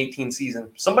the 2018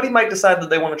 season. Somebody might decide that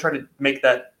they want to try to make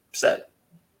that set.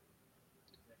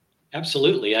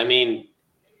 Absolutely. I mean,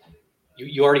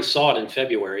 you already saw it in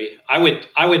February. I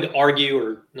would argue,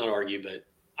 or not argue, but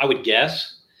I would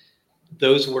guess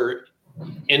those were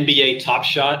NBA Top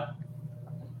Shot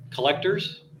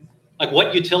collectors. Like,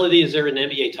 what utility is there in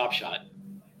NBA Top Shot?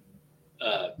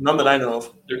 None that I know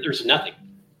of. There's nothing.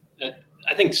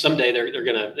 I think someday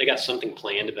they got something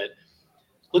planned, but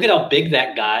look at how big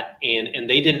that got, and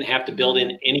they didn't have to build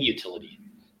in any utility.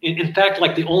 In fact,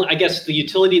 like the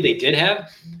utility they did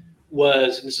have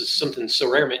was, and this is something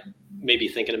SoRare may be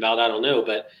thinking about, I don't know,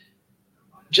 but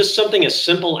just something as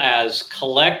simple as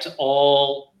collect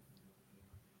all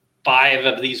 5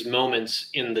 of these moments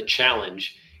in the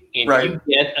challenge, and you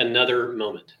get another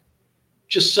moment.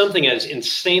 Just something as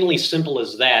insanely simple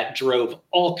as that drove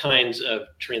all kinds of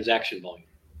transaction volume.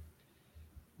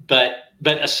 But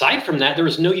aside from that, there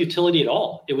was no utility at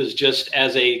all. It was just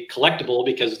as a collectible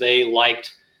because they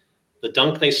liked the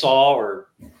dunk they saw, or,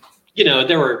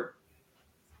 there were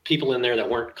people in there that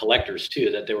weren't collectors too,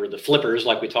 that they were the flippers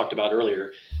like we talked about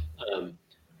earlier.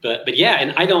 But yeah,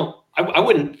 and I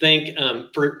wouldn't think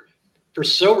for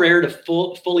SoRare to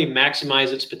fully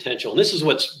maximize its potential. And this is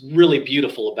what's really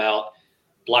beautiful about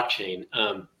blockchain.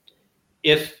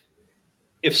 if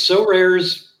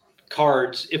SoRare's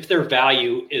cards, if their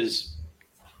value is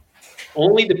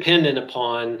only dependent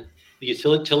upon the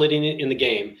utility in the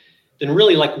game, then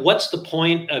really, like, what's the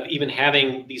point of even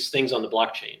having these things on the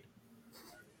blockchain?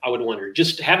 I would wonder.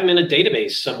 Just have them in a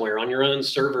database somewhere on your own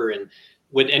server, and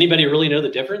would anybody really know the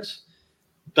difference?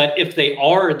 But if they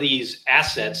are these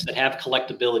assets that have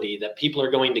collectability that people are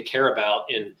going to care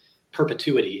about in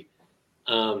perpetuity,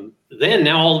 then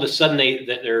now all of a sudden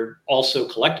they're also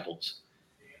collectibles.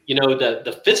 You know,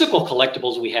 the physical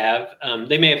collectibles we have,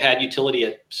 they may have had utility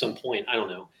at some point. I don't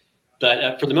know.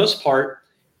 But for the most part,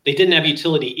 they didn't have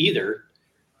utility either.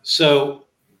 So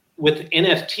with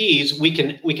NFTs,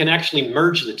 we can actually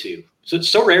merge the two. So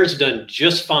SoRare's done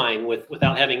just fine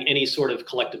without having any sort of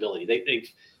collectability. They've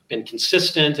been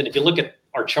consistent, and if you look at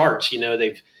our charts, you know,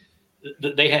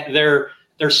 they had their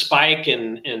spike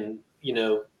and you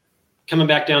know, coming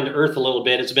back down to earth a little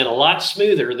bit. It's been a lot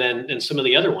smoother than some of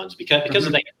the other ones because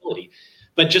of that utility.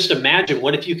 But just imagine,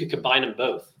 what if you could combine them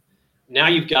both? Now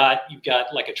you've got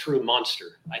like a true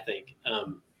monster, I think,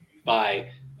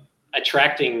 by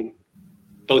attracting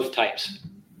both types.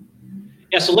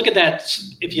 Yeah, so look at that.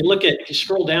 If you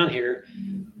scroll down here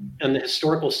on the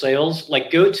historical sales,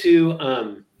 like go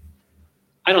to,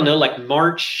 I don't know, like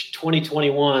March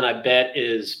 2021, I bet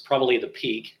is probably the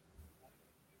peak.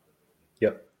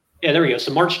 Yep. Yeah, there we go.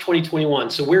 So March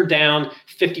 2021. So we're down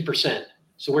 50%.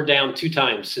 So we're down 2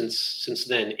 times since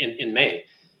then in May.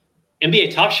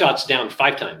 NBA Top Shot's down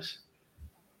 5 times.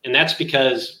 And that's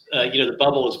because, the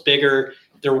bubble is bigger.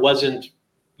 There wasn't,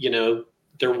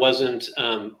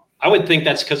 I would think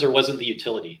that's because there wasn't the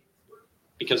utility,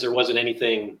 because there wasn't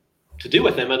anything to do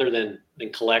with them other than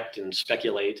collect and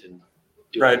speculate and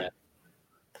do all that.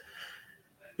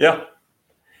 Yeah.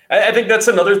 I think that's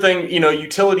another thing,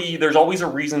 utility, there's always a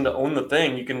reason to own the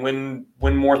thing. You can win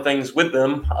more things with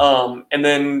them. And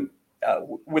then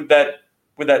with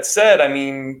that said, I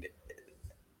mean,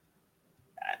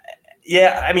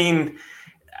 I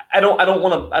don't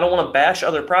want to bash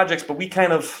other projects, but we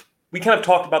kind of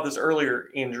talked about this earlier,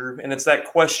 Andrew, and it's that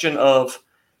question of,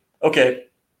 okay,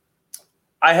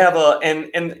 I have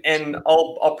and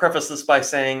I'll preface this by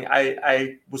saying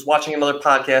I was watching another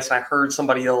podcast and I heard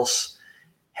somebody else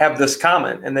have this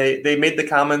comment, and they made the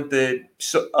comment that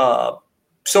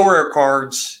SoRare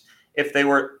cards, if they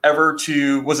were ever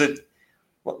to,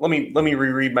 let me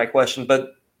reread my question,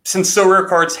 but since SoRare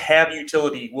cards have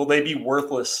utility, will they be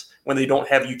worthless when they don't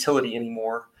have utility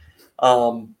anymore?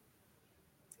 How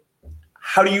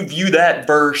do you view that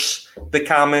versus the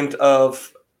comment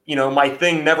of, my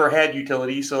thing never had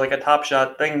utility, so like a Top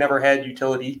Shot thing never had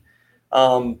utility,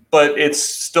 but it's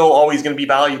still always going to be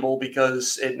valuable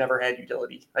because it never had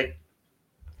utility? Like,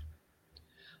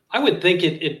 I would think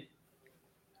it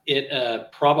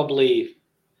probably,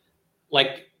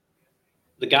 like,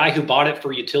 the guy who bought it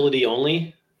for utility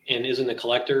only and isn't a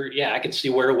collector, yeah, I could see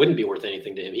where it wouldn't be worth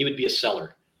anything to him. He would be a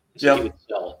seller. So he would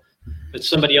sell. But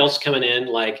somebody else coming in,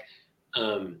 like,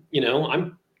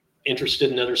 I'm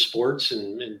interested in other sports,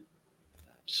 and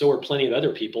so are plenty of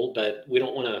other people, but we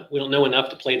don't know enough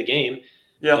to play the game.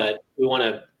 Yeah. But we want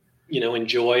to,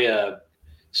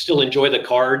 still enjoy the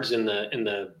cards and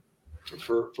the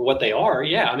for what they are.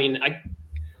 Yeah. I mean, I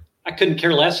couldn't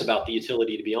care less about the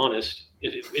utility, to be honest.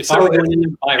 If I were going in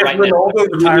and buy right now,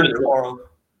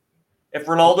 if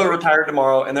Ronaldo retired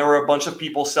tomorrow and there were a bunch of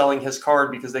people selling his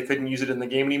card because they couldn't use it in the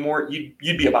game anymore,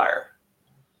 you'd be a buyer.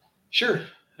 Sure.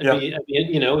 I'd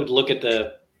look at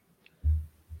I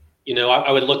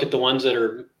would look at the ones that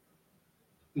are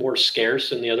more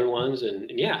scarce than the other ones.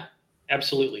 And yeah,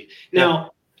 absolutely.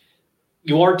 Now,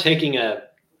 you are taking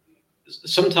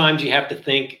sometimes you have to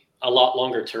think a lot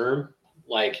longer term,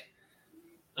 like,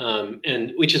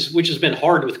 and which has been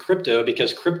hard with crypto,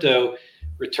 because crypto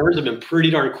returns have been pretty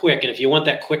darn quick. And if you want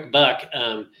that quick buck,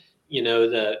 it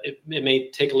may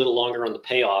take a little longer on the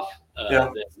payoff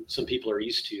than some people are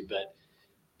used to,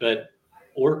 but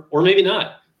maybe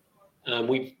not.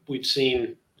 We've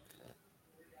seen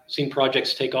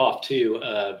projects take off too,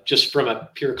 just from a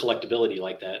pure collectability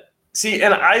like that. See,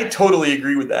 and I totally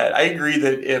agree with that. I agree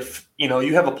that if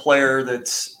you have a player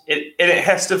it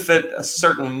has to fit a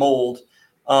certain mold.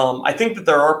 I think that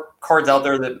there are cards out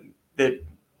there that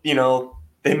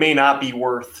they may not be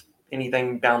worth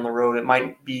anything down the road. It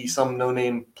might be some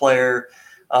no-name player,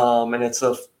 and it's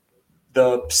the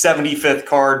 75th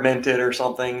card minted or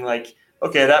something. Like,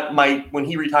 okay, that might, when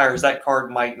he retires, that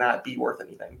card might not be worth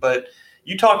anything. But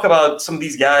you talk about some of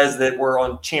these guys that were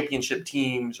on championship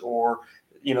teams, or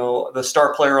the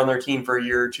star player on their team for a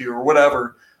year or two or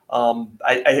whatever.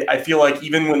 I feel like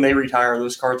even when they retire,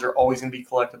 those cards are always going to be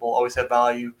collectible, always have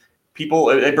value.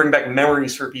 they bring back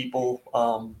memories for people.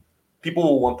 People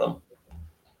will want them.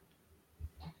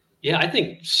 Yeah, I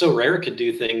think So Rare could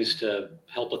do things to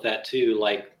help with that too.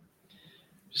 Like,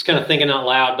 just kind of thinking out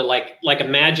loud, but like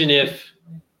imagine if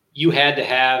you had to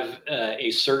have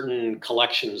a certain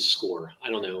collections score. I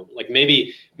don't know, like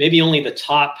maybe only the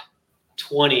top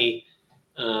 20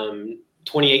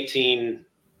 2018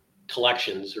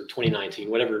 collections or 2019,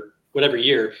 whatever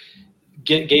year,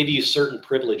 gave you certain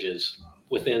privileges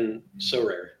within So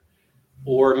Rare.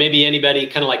 Or maybe anybody,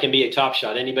 kind of like NBA Top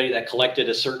Shot, anybody that collected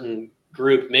a certain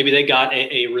group, maybe they got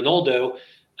a Ronaldo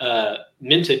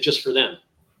minted just for them,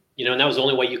 and that was the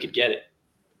only way you could get it.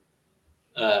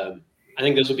 I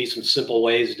think those would be some simple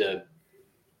ways to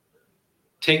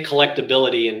take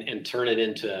collectability and turn it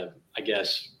into, I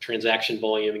guess, transaction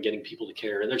volume and getting people to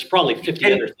care. And there's probably 50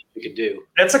 other things you could do.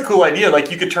 That's a cool idea.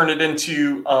 Like, you could turn it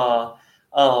into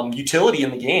utility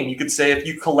in the game. You could say, if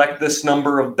you collect this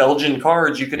number of Belgian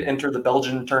cards, you could enter the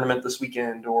Belgian tournament this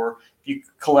weekend. Or if you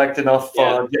collect enough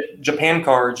Japan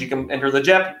cards, you can enter the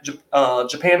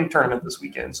Japan tournament this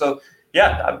weekend. So,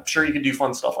 yeah, I'm sure you could do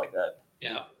fun stuff like that.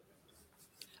 Yeah.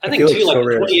 I think too, like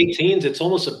the 2018s, it's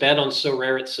almost a bet on So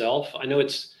Rare itself. I know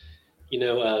it's,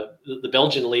 the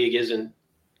Belgian league isn't,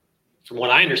 from what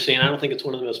I understand, I don't think it's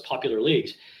one of the most popular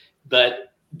leagues,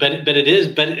 but it is.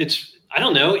 But it's, I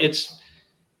don't know. It's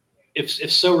if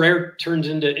So Rare turns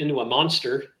into a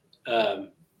monster,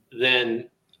 then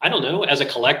I don't know. As a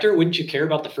collector, wouldn't you care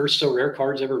about the first So Rare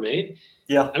cards ever made?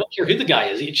 Yeah, I don't care who the guy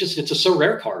is. It's a So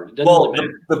Rare card. It doesn't well, really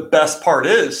matter. The best part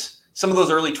is, some of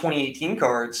those early 2018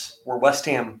 cards were West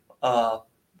Ham.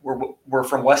 Were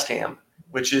from West Ham,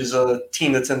 which is a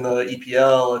team that's in the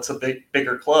EPL. It's a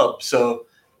bigger club, so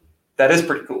that is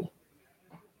pretty cool.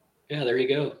 Yeah, there you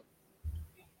go.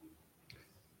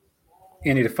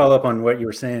 Andy, to follow up on what you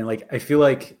were saying, like, I feel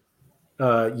like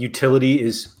utility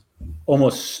is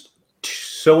almost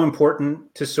so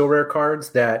important to So Rare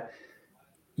cards that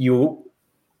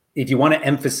if you want to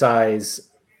emphasize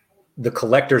the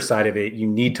collector side of it, you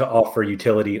need to offer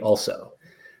utility also.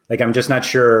 Like, I'm just not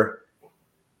sure.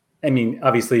 I mean,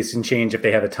 obviously it can change if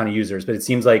they have a ton of users, but it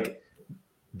seems like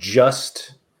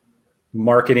just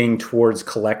marketing towards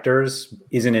collectors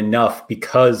isn't enough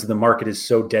because the market is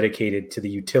so dedicated to the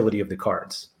utility of the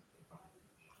cards.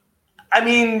 I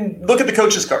mean, look at the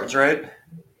coaches' cards, right?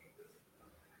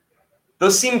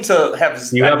 Those seem to have.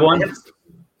 You have one?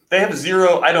 They have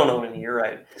zero. I don't know any. You're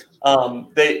right.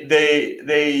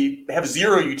 They have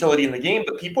zero utility in the game,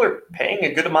 but people are paying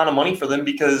a good amount of money for them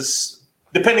because,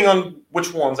 depending on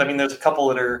which ones. I mean, there's a couple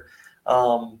that are,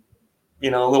 a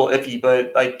little iffy,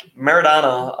 but like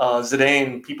Maradona,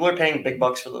 Zidane, people are paying big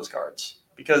bucks for those cards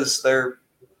because they're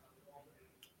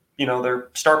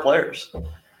star players,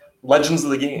 legends of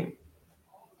the game.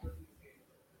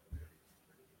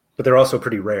 But they're also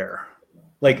pretty rare.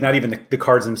 Like, not even the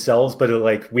cards themselves, but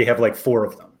we have like 4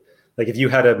 of them. Like, if you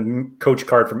had a coach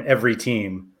card from every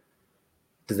team,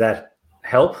 does that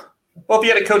help? Well, if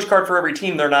you had a coach card for every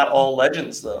team, they're not all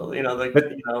legends, though.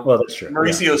 Well, that's true.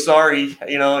 Mauricio Sarri,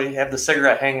 you have the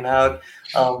cigarette hanging out.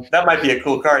 That might be a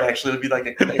cool card, actually. It would be like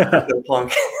a crypto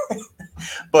punk.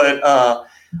 But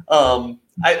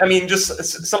I mean, just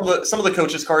some of the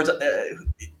coaches' cards.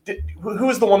 Who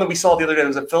was the one that we saw the other day?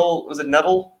 Was it Phil? Was it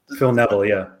Neville? Phil Neville,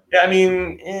 yeah. Yeah, I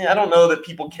mean, I don't know that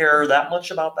people care that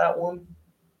much about that one.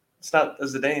 It's not a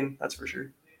Zidane, that's for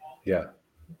sure. Yeah.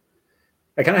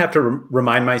 I kind of have to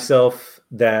remind myself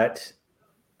that,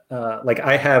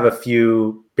 I have a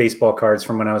few baseball cards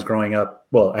from when I was growing up.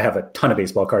 Well, I have a ton of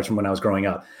baseball cards from when I was growing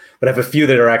up, but I have a few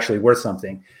that are actually worth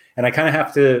something. And I kind of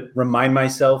have to remind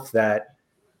myself that,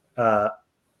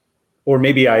 or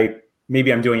maybe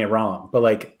I'm doing it wrong, but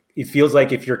like, it feels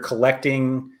like if you're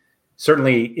collecting,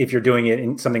 certainly if you're doing it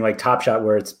in something like Top Shot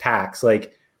where it's packs,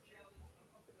 like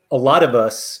a lot of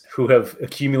us who have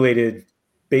accumulated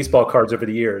baseball cards over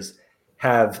the years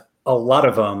have a lot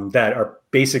of them that are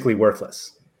basically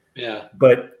worthless. Yeah.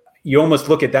 But you almost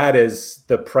look at that as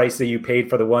the price that you paid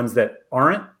for the ones that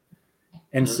aren't.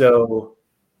 And so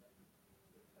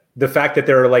the fact that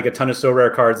there are like a ton of So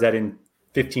Rare cards that in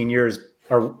 15 years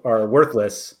are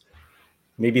worthless,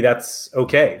 maybe that's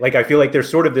okay. Like, I feel like there's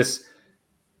sort of this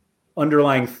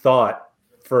underlying thought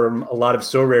from a lot of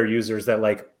So Rare users that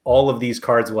like all of these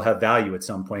cards will have value at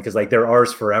some point because like they're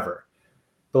ours forever.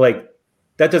 But like,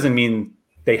 that doesn't mean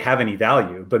they have any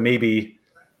value, but maybe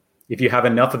if you have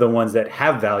enough of the ones that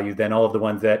have value, then all of the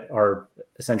ones that are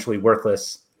essentially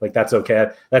worthless, like that's okay.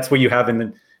 That's what you have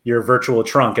in your virtual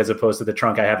trunk, as opposed to the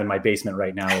trunk I have in my basement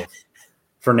right now of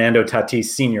Fernando Tatis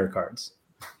Sr. cards.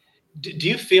 Do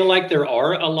you feel like there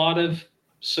are a lot of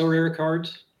So Rare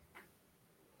cards?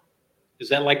 Is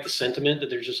that like the sentiment that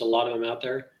there's just a lot of them out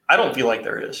there? I don't feel like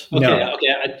there is. Okay, No. okay.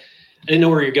 I didn't know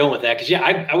where you're going with that because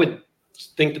I would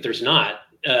think that there's not.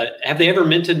 Have they ever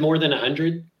minted more than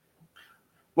 100?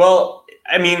 Well,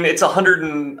 I mean, it's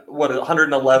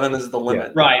 111 is the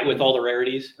limit, Right, with all the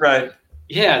rarities. right?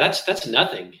 Yeah, that's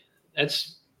nothing.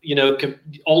 That's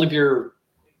all of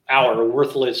our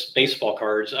worthless baseball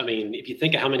cards. I mean, if you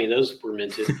think of how many of those were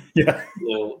minted, Yeah.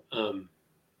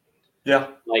 Yeah,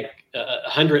 like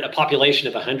 100, a population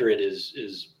of 100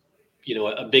 is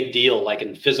a big deal. Like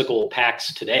in physical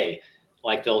packs today,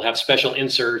 like they'll have special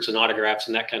inserts and autographs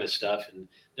and that kind of stuff, and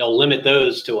they'll limit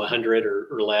those to 100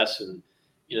 or less, and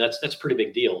that's a pretty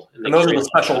big deal. and those are the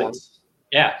special ones.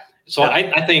 Yeah. So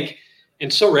Yeah. I think,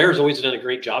 and So Rare has always done a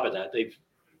great job of that.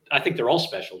 I think they're all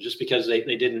special just because they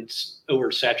didn't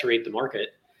oversaturate the market.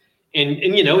 And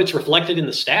it's reflected in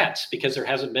the stats because there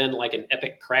hasn't been like an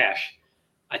epic crash.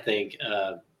 I think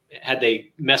had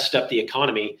they messed up the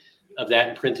economy of that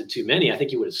and printed too many, I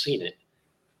think you would have seen it,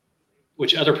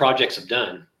 which other projects have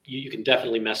done. You can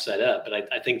definitely mess that up, but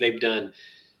I think they've done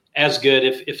as good,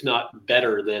 if not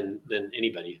better than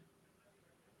anybody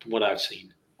from what I've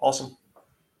seen. Awesome.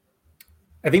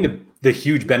 I think the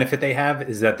huge benefit they have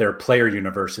is that their player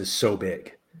universe is so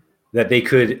big that they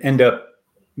could end up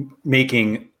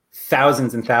making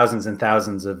thousands and thousands and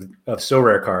thousands of So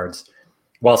Rare cards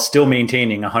while still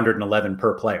maintaining 111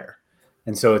 per player.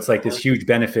 And so it's like this huge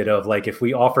benefit of like, if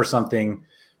we offer something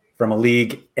from a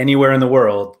league anywhere in the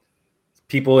world,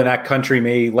 people in that country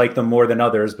may like them more than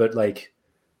others, but like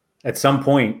at some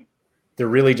point there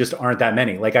really just aren't that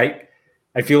many. Like I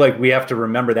feel like we have to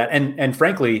remember that. And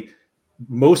frankly,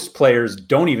 most players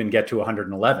don't even get to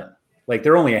 111. Like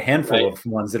there are only a handful of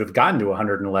ones that have gotten to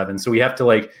 111. So we have to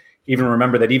like even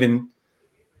remember that even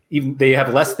they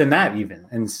have less than that even.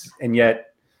 And yet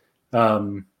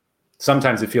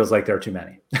sometimes it feels like there are too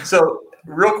many. So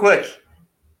real quick,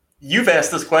 you've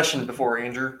asked this question before,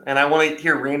 Andrew, and I want to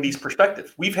hear Randy's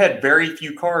perspective. We've had very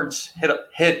few cards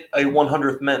hit a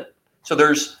 100th mint.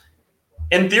 So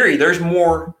in theory, there's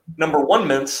more number 1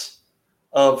 mints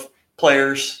of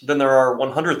players than there are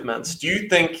 100th mints. Do you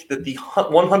think that the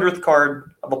 100th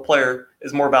card of a player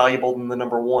is more valuable than the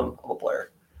number 1 of a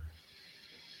player?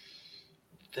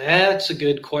 That's a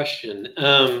good question.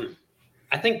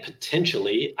 I think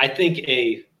potentially. I think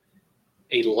a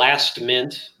last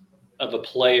mint of a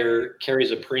player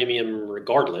carries a premium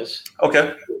regardless.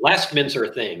 Okay. Last mints are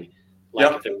a thing.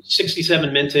 Like if there was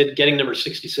 67 minted, getting number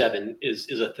 67 is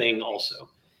a thing also.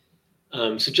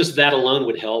 So just that alone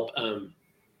would help.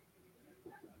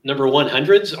 Number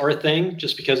 100s are a thing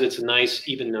just because it's a nice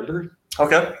even number.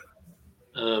 Okay.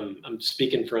 I'm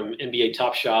speaking from NBA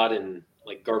Top Shot and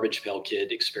like Garbage Pail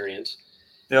Kid experience.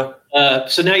 Yeah.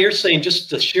 So now you're saying just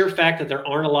the sheer fact that there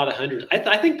aren't a lot of hundreds.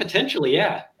 I think potentially,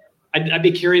 yeah. I'd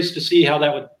be curious to see how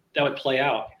that would play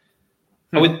out.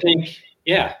 I would think,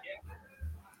 yeah,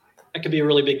 that could be a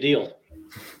really big deal.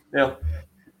 Yeah.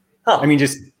 Huh. I mean,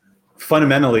 just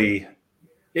fundamentally,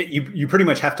 you pretty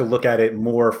much have to look at it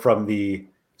more from the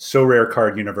So Rare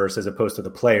card universe as opposed to the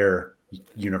player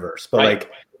universe. But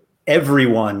like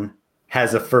everyone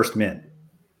has a first mint,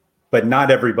 but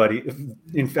not everybody.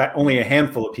 In fact, only a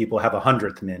handful of people have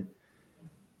 100th mint.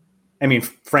 I mean,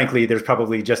 frankly, there's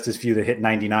probably just as few that hit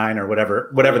 99 or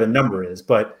whatever the number is.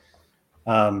 But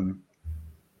I don't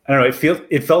know.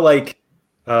 It felt like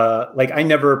I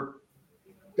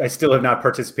still have not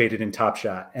participated in Top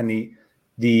Shot, and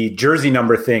the jersey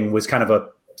number thing was kind of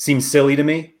seems silly to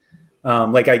me.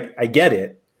 Like I get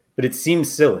it, but it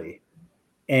seems silly,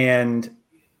 and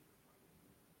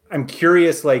I'm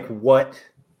curious, like what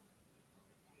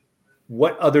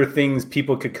other things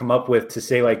people could come up with to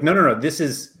say, like, no, this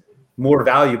is more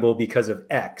valuable because of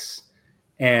X.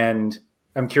 And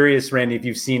I'm curious, Randy, if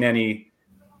you've seen any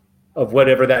of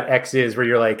whatever that X is, where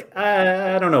you're like,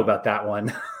 I don't know about that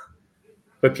one,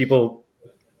 but people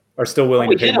are still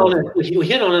willing to pay more for it. We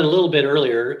hit on it a little bit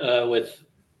earlier with,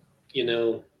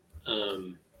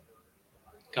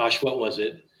 gosh, what was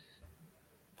it?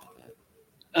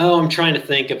 Oh, I'm trying to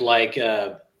think of like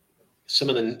some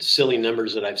of the silly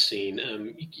numbers that I've seen.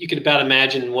 You could about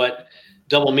imagine what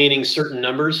double meaning certain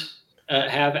numbers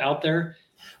have out there.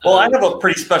 Well, I have a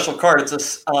pretty special card.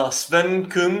 It's a Sven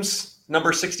Coombs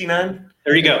number 69.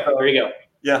 There you go.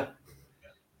 Yeah.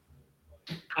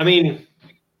 I mean,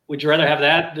 would you rather have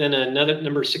that than another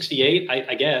number 68?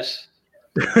 I guess.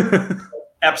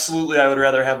 Absolutely, I would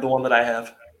rather have the one that I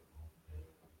have.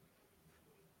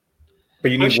 But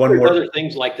you need one more. Other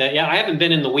things like that. Yeah, I haven't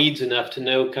been in the weeds enough to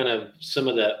know kind of some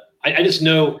of the. I just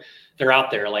know they're out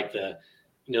there, like the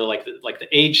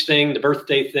age thing, the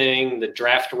birthday thing, the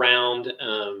draft round,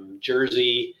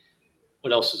 jersey.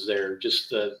 what else is there? Just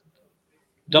the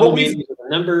double mutants of the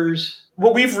numbers.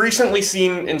 What we've recently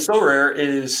seen in So Rare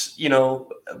is,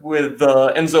 with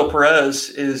Enzo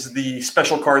Perez is the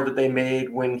special card that they made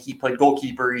when he played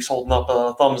goalkeeper. He's holding up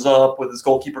a thumbs up with his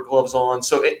goalkeeper gloves on.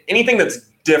 So anything that's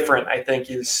different, I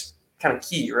think, is kind of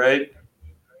key, right?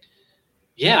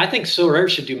 Yeah, I think So Rare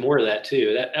should do more of that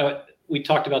too. We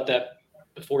talked about that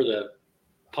before the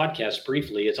podcast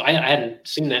briefly. I hadn't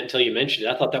seen that until you mentioned it.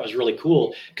 I thought that was really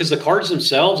cool because the cards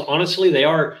themselves, honestly, they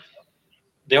are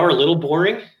a little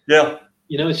boring. Yeah.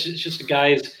 It's just a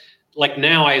guy's, like,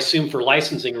 now I assume for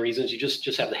licensing reasons, you just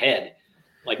have the head,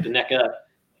 like the neck up.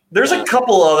 There's a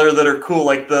couple other that are cool,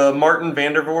 like the Martin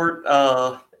Vandervoort.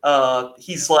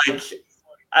 He's like,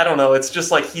 I don't know. It's just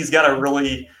like he's got a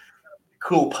really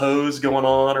cool pose going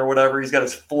on or whatever. He's got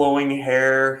his flowing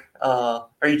hair. Are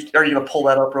you going to pull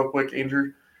that up real quick,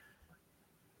 Andrew?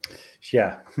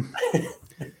 Yeah.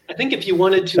 I think if you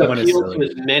wanted to appeal to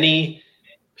as many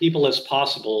people as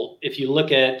possible, if you look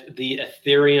at the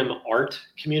Ethereum art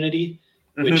community,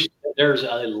 which there's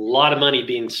a lot of money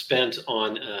being spent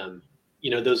on,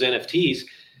 those NFTs,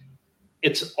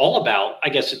 it's all about, I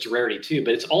guess it's rarity too,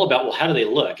 but it's all about, well, how do they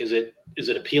look? Is it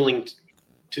appealing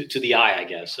to the eye, I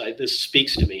guess? This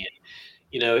speaks to me.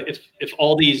 If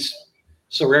all these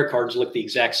So Rare cards look the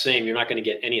exact same, you're not going to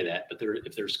get any of that. But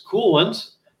if there's cool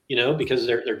ones, because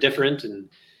they're different and,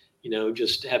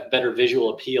 just have better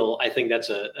visual appeal, I think that's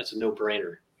a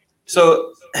no-brainer.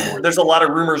 So there's a lot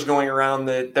of rumors going around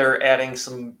that they're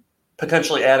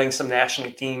potentially adding some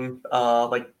national team.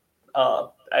 I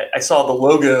saw the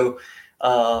logo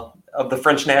of the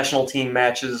French national team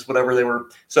matches, whatever they were.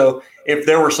 So if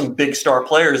there were some big star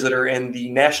players that are in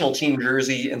the national team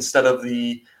jersey instead of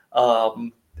their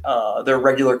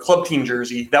regular club team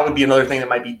jersey, that would be another thing that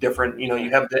might be different. You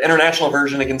have the international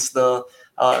version against the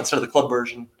instead of the club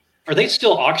version. Are they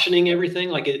still auctioning everything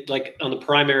like on the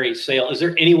primary sale? Is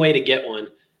there any way to get one?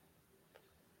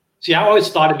 See, I always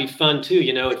thought it'd be fun too,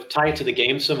 to tie it to the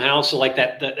game somehow. So like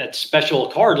that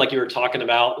special card, like you were talking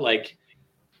about, like,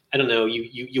 I don't know,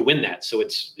 you win that. So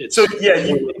it's so yeah,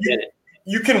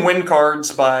 you can win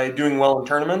cards by doing well in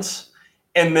tournaments,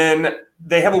 and then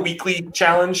they have a weekly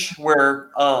challenge where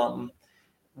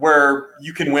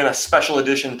you can win a special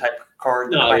edition type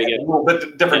card that might have a little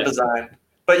bit different design.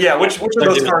 But yeah, which of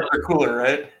those cards are cooler,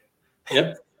 right?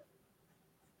 Yep.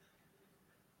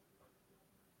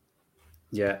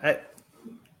 Yeah,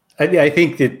 I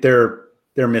think that they're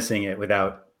missing it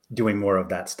without doing more of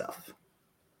that stuff.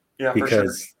 Yeah, because for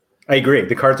sure. I agree,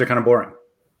 the cards are kind of boring.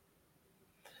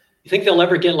 You think they'll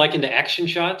ever get into action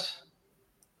shots?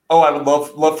 Oh, I would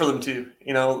love for them to.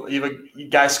 You have a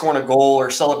guy scoring a goal or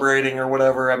celebrating or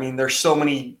whatever. I mean, there's so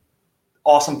many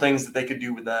awesome things that they could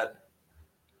do with that.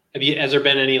 Has there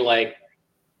been any I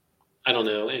don't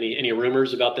know, any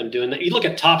rumors about them doing that? You look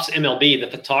at Topps MLB,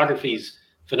 the photography's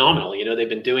phenomenal. They've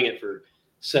been doing it for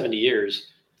 70 years.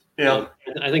 Yeah.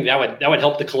 I think that would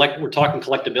help we're talking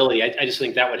collectability. I just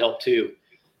think that would help too.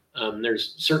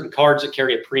 There's certain cards that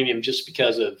carry a premium just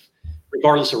because of,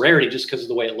 regardless of rarity, just because of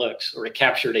the way it looks, or it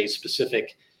captured a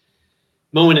specific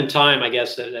moment in time, I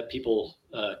guess, that people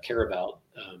care about.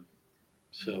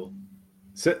 So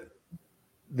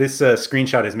this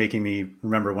screenshot is making me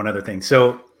remember one other thing.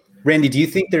 So, Randy, do you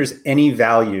think there's any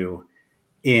value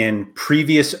in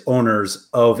previous owners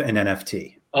of an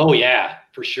NFT? Oh, yeah,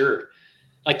 for sure.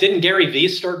 Didn't Gary Vee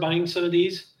start buying some of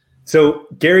these? So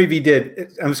Gary Vee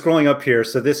did. I'm scrolling up here.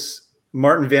 So this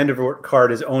Martin Vandervoort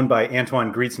card is owned by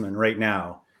Antoine Griezmann right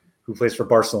now, who plays for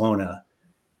Barcelona.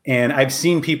 And I've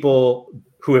seen people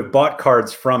who have bought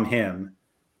cards from him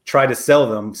try to sell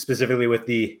them specifically with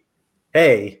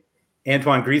hey,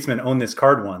 Antoine Griezmann owned this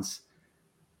card once.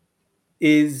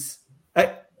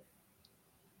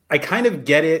 I kind of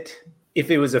get it if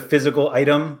it was a physical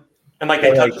item and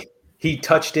he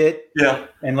touched it,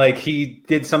 and he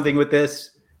did something with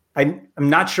this. I'm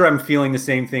not sure I'm feeling the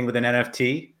same thing with an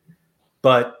NFT,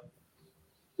 but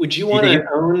would you want to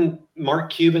own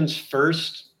Mark Cuban's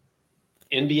first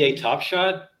NBA Top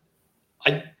Shot?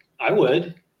 I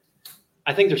would.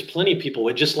 I think there's plenty of people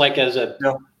would, just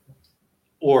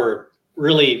or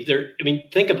really there. I mean,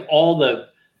 think of all the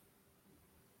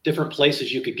different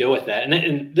places you could go with that.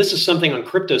 And this is something on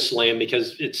Crypto Slam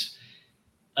because it's,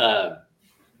 we're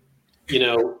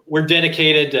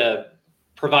dedicated to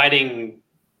providing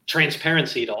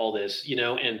transparency to all this,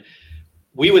 and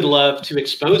we would love to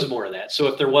expose more of that. So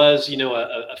if there was,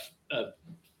 a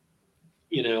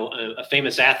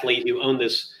famous athlete who owned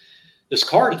this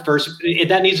card at first,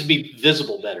 that needs to be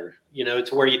visible better, to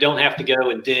where you don't have to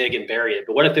go and dig and bury it.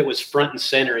 But what if it was front and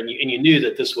center and you knew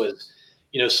that this was,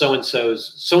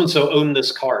 so-and-so owned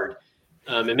this card,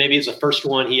 and maybe it's the first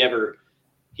one he ever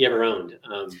owned.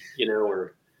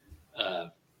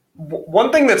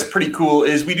 One thing that's pretty cool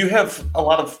is we do have a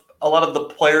lot of the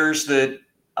players that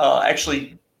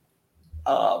actually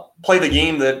play the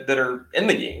game that are in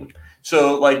the game.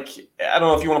 So, like, I don't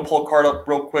know if you want to pull a card up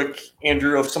real quick,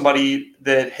 Andrew, of somebody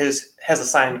that has a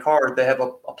signed card. They have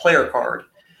a player card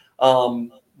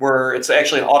where it's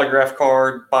actually an autograph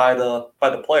card by the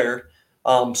player.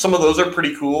 Some of those are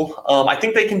pretty cool. I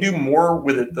think they can do more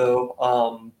with it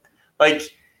though. Like,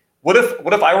 what if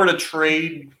I were to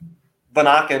trade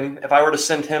Vanaken? If I were to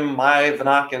send him my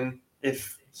Vanaken,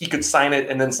 if he could sign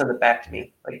it and then send it back to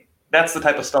me, like that's the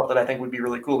type of stuff that I think would be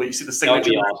really cool. But you see the signature. That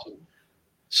would be awesome.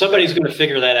 Somebody's going to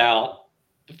figure that out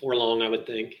before long, I would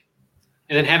think,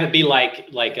 and then have it be like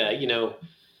the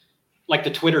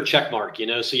Twitter check mark, so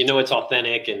it's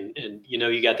authentic and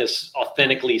you got this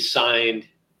authentically signed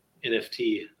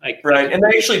NFT. Right, and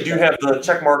they actually do have the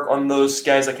check mark on those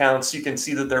guys' accounts. You can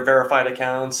see that they're verified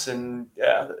accounts, and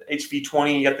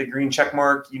HV20, you got the green check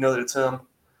mark. You know that it's him.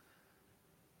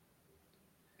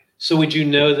 So would you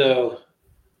know though?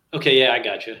 Okay, yeah, I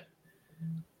got you.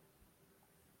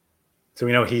 So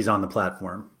we know he's on the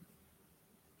platform,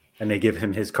 and they give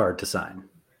him his card to sign.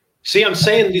 See, I'm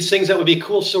saying these things that would be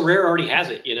cool. So Rare already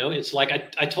has it. It's like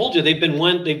I told you,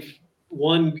 they've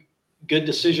won good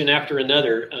decision after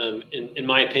another. In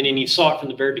my opinion, you saw it from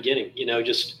the very beginning.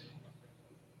 Just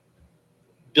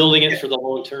building it for the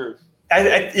long term.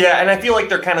 And I feel like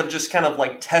they're kind of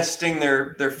like testing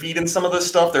their feet in some of this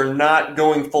stuff. They're not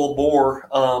going full bore.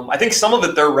 I think some of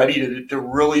it they're ready to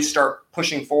really start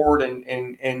pushing forward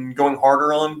and going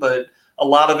harder on, but a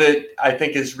lot of it I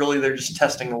think is really they're just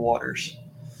testing the waters.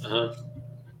 Uh-huh.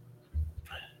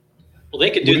 Well,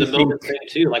 they could do the moment thing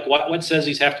too. Like what says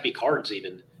these have to be cards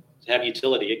even to have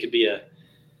utility? It could be a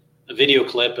video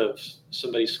clip of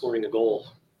somebody scoring a goal.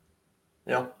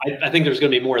 Yeah, I think there's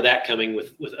going to be more of that coming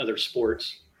with other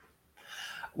sports.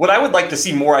 What I would like to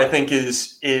see more, I think,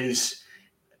 is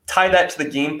tie that to the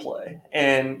gameplay,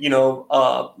 and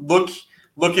look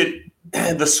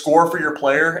at the score for your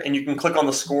player, and you can click on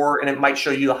the score, and it might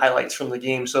show you the highlights from the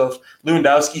game. So if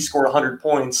Lewandowski scored 100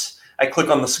 points, I click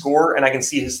on the score, and I can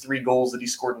see his 3 goals that he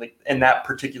scored in that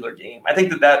particular game. I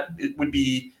think that it would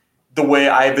be the way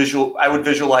I would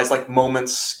visualize like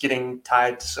moments getting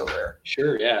tied to SoRare.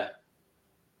 Sure, yeah.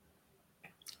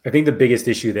 I think the biggest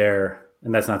issue there,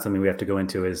 and that's not something we have to go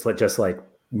into, is just like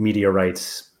media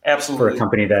rights. Absolutely. For a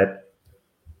company that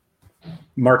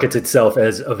markets itself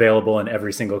as available in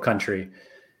every single country.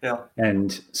 Yeah.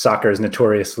 And soccer is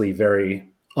notoriously very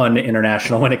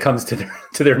un-international when it comes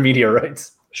to their media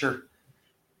rights. Sure.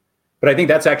 But I think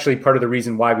that's actually part of the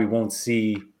reason why we won't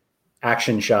see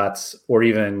action shots or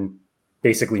even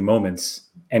basically moments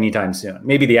anytime soon.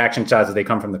 Maybe the action shots as they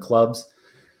come from the clubs,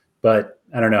 but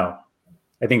I don't know.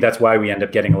 I think that's why we end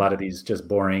up getting a lot of these just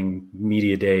boring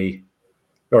media day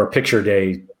or picture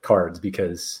day cards,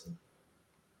 because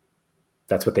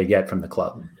that's what they get from the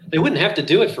club. They wouldn't have to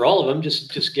do it for all of them.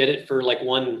 Just get it for like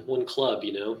one club,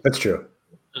 That's true.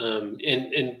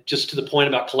 And just to the point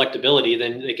about collectability,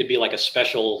 then it could be like a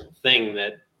special thing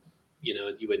that,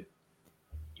 you would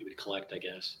collect, I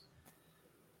guess.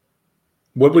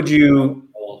 What would you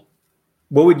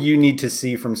need to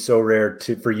see from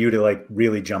SoRare for you to like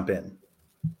really jump in?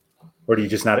 Or do you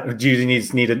just not? Do you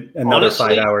need another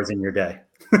 5 hours in your day?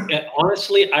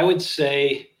 Honestly, I would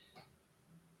say,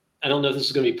 I don't know if this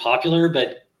is going to be popular,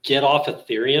 but get off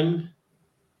Ethereum.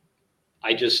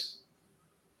 I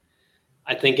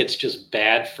think it's just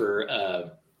bad for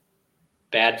a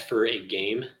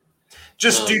game.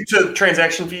 Just due to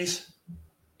transaction fees.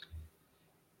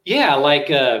 Yeah, like.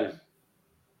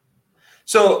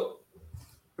 So.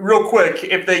 Real quick,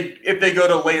 if they go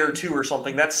to layer 2 or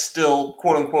something, that's still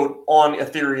quote unquote on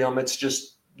Ethereum. It's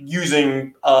just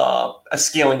using a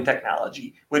scaling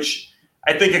technology, which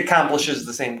I think accomplishes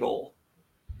the same goal.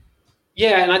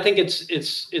 Yeah, and I think it's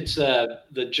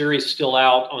the jury's still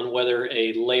out on whether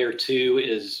a layer 2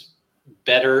 is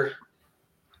better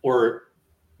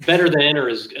than or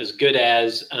as good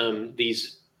as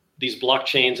these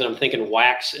blockchains, and I'm thinking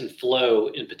Wax and Flow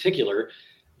in particular,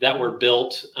 that were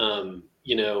built.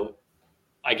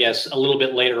 I guess a little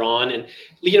bit later on, and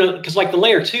because like the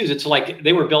layer 2s, it's like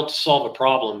they were built to solve a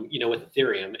problem, with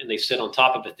Ethereum, and they sit on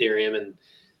top of Ethereum, and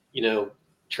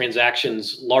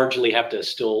transactions largely have to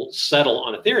still settle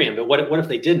on Ethereum. But what if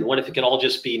they didn't? What if it could all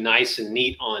just be nice and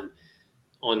neat on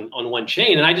one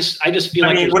chain? And I just feel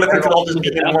what if it could all just be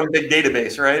in one big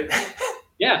database, right?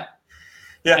 Yeah.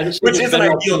 Yeah, which isn't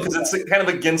ideal because it's kind of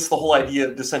against the whole idea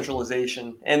of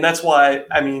decentralization. And that's why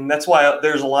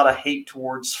there's a lot of hate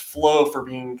towards Flow for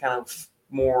being kind of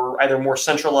either more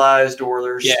centralized or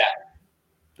there's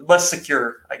less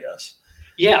secure, I guess.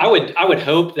 Yeah, I would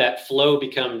hope that Flow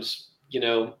becomes,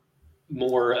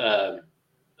 more I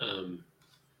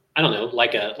don't know,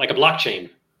 like a blockchain.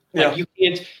 Like you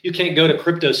can't go to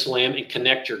CryptoSlam and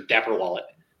connect your Dapper wallet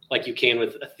like you can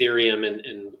with Ethereum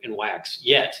and Wax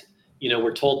yet.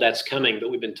 We're told that's coming, but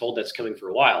we've been told that's coming for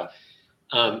a while.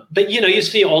 But you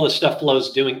see all the stuff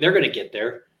Flow's doing, they're going to get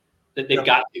there. That they've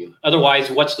got to. Otherwise,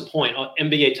 what's the point?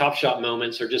 NBA Top Shot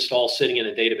moments are just all sitting in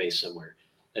a database somewhere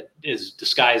that is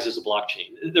disguised as a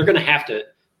blockchain. They're going to have to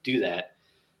do that.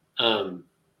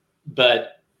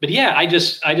 But yeah, I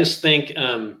just think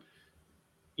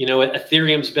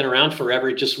Ethereum's been around forever.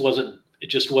 It just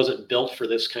wasn't built for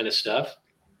this kind of stuff.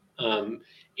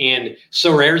 And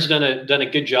Sorare's done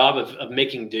a good job of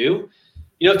making do.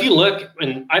 If you look,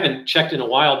 and I haven't checked in a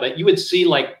while, but you would see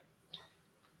like.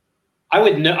 I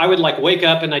would like wake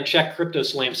up and I'd check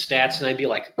CryptoSlam stats and I'd be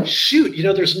like, shoot,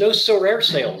 there's no Sorare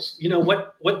sales.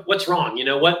 What's wrong?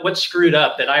 What's screwed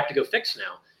up that I have to go fix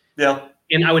now? Yeah.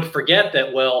 And I would forget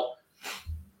that, well,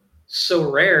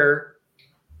 Sorare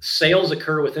sales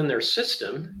occur within their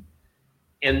system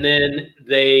and then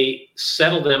they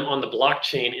settle them on the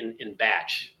blockchain in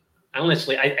batch.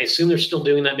 Honestly, I assume they're still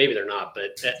doing that. Maybe they're not,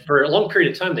 but for a long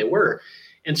period of time they were.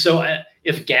 And so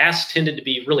if gas tended to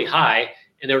be really high,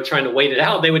 and they were trying to wait it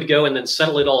out, they would go and then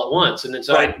settle it all at once. And then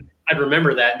so I'd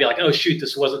remember that and be like, oh, shoot,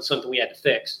 this wasn't something we had to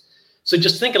fix. So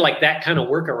just thinking like that kind of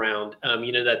workaround,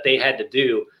 that they had to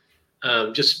do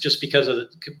just because of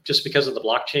the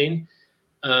blockchain.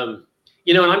 And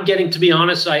I'm getting, to be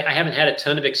honest, I haven't had a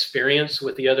ton of experience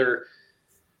with the other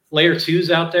layer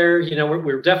 2s out there.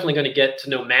 We're definitely going to get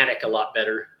to know Matic a lot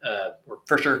better. Or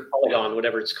for sure. Polygon,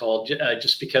 whatever it's called,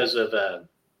 just because of,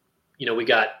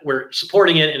 we're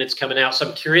supporting it and it's coming out. So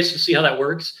I'm curious to see how that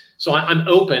works. So I'm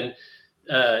open.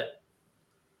 I'm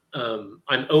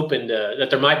open to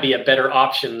that there might be a better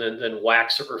option than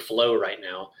Wax or Flow right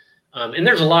now. And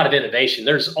there's a lot of innovation.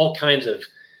 There's all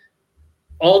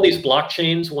these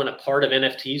blockchains want a part of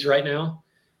NFTs right now.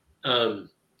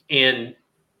 And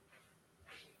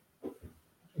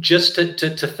just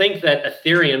to think that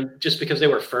Ethereum, just because they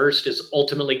were first, is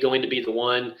ultimately going to be the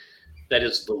one that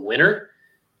is the winner.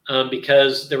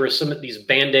 Because there were some of these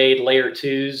Band-Aid layer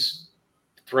 2s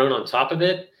thrown on top of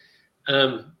it.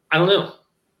 I don't know.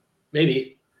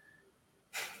 Maybe.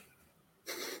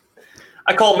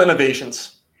 I call them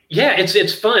innovations. Yeah,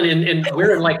 it's fun. And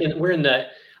we're in the,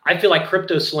 I feel like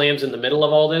CryptoSlam's in the middle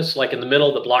of all this, like in the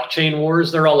middle of the blockchain wars.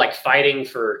 They're all like fighting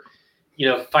for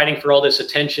all this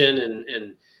attention.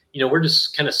 And we're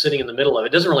just kind of sitting in the middle of it.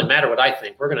 It doesn't really matter what I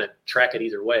think. We're going to track it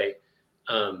either way.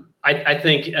 I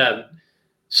think,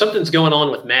 something's going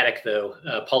on with Matic though,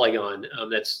 Polygon.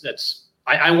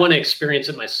 I want to experience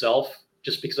it myself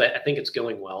just because I think it's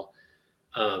going well.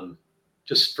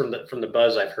 Just from the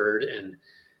buzz I've heard, and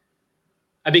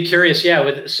I'd be curious. Yeah,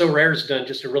 with Sorare's done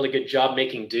just a really good job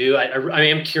making do. I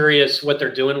am curious what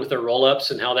they're doing with their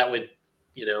rollups and how that would,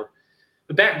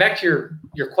 But back to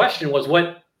your question was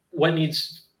what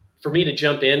needs for me to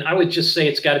jump in. I would just say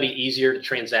it's got to be easier to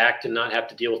transact and not have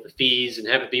to deal with the fees and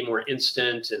have it be more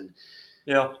instant and.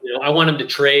 Yeah, I want them to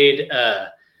trade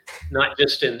not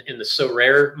just in the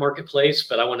Sorare marketplace,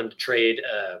 but I want them to trade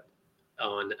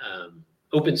on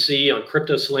OpenSea, on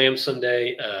CryptoSlam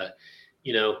someday.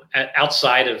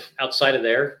 Outside of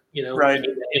there, right,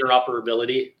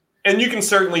 interoperability. And you can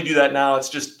certainly do that now. It's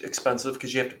just expensive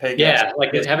because you have to pay gas. Yeah,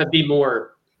 like have it be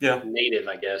more native,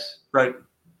 I guess. Right.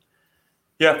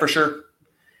 Yeah, for sure.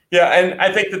 Yeah, and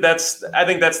I think that's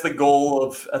the goal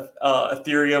of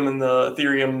Ethereum and the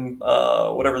Ethereum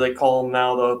whatever they call them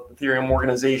now, the Ethereum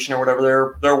organization or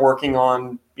whatever. They're working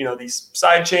on these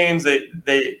side chains.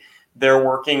 They're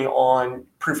working on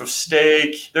proof of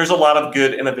stake. There's a lot of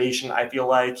good innovation, I feel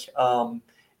like,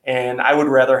 and I would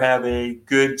rather have a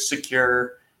good,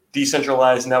 secure,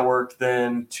 decentralized network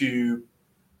than to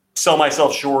sell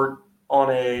myself short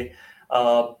on a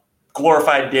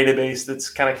glorified database that's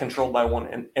kind of controlled by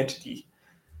one entity.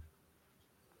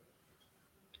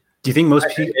 Do you think most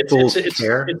people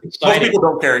care? Most people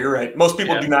don't care. You're right. Most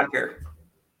people do not care.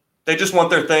 They just want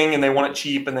their thing and they want it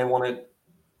cheap and they want it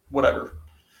whatever.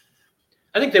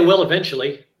 I think they will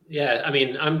eventually. Yeah. I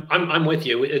mean, I'm with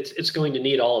you. It's going to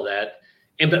need all of that.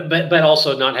 And, but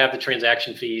also not have the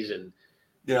transaction fees and,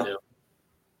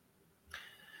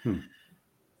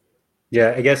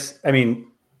 Yeah, I guess, I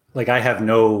mean, like I have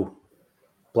no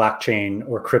blockchain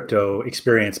or crypto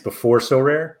experience before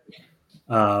Sorare.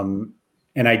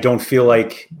 And I don't feel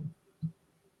like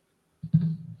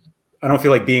being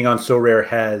on Sorare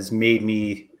has made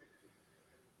me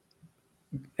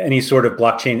any sort of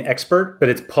blockchain expert, but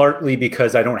it's partly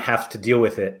because I don't have to deal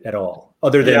with it at all,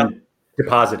 other than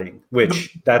depositing,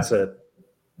 which the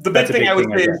big thing I would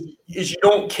say is you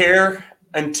don't care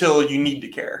until you need to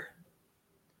care.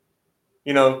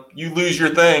 You know, you lose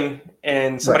your thing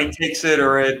and somebody takes it,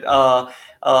 or it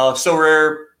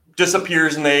SoRare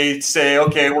disappears and they say,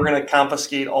 okay, we're going to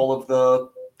confiscate all of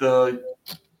the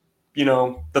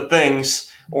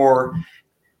things, or,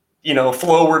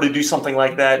 Flow were to do something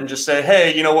like that and just say,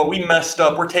 hey, you know what, we messed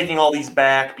up. We're taking all these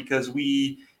back because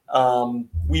we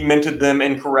minted them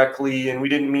incorrectly and we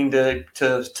didn't mean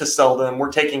to sell them.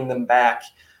 We're taking them back.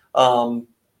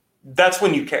 That's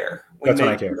when you care. When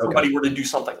I care. Somebody were to do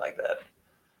something like that.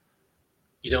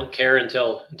 You don't care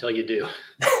until you do.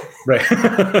 Right.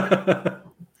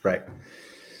 Right.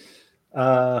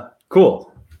 Cool.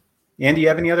 Andy, you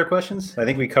have any other questions? I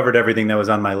think we covered everything that was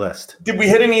on my list. Did we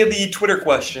hit any of the Twitter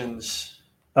questions?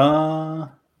 I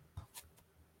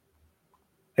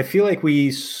feel like we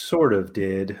sort of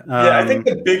did. I think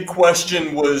the big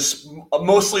question was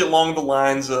mostly along the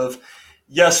lines of,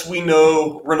 yes, we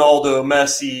know Ronaldo,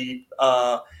 Messi,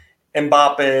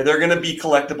 Mbappe, they're going to be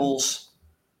collectibles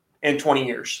in 20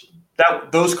 years.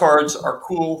 Those cards are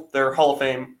cool. They're Hall of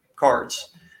Fame cards.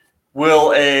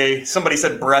 Somebody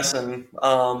said Bresson,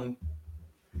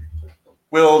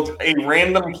 will a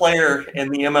random player in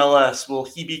the MLS, will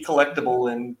he be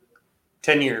collectible in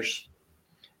 10 years?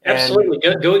 Absolutely.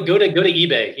 Go to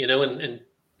eBay, and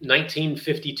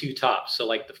 1952 tops. So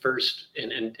like the first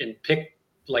and pick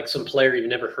like some player you've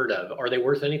never heard of. Are they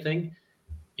worth anything?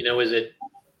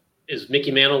 Is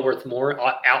Mickey Mantle worth more?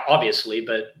 Obviously,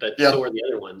 but so are the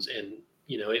other ones. And,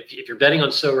 if you're betting on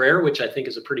SoRare, which I think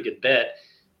is a pretty good bet,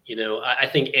 I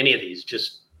think any of these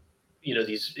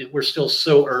we're still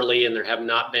so early and there have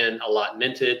not been a lot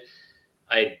minted.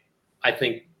 I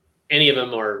think any of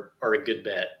them are a good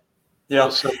bet. Yeah.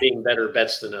 Some being better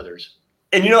bets than others.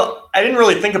 And, I didn't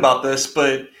really think about this,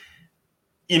 but,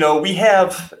 you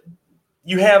have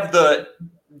the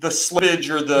slippage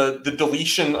or the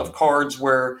deletion of cards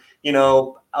where, you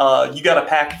got a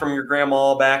pack from your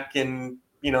grandma back in,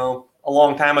 a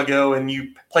long time ago, and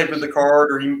you played with the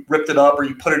card, or you ripped it up, or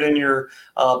you put it in your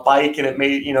bike and it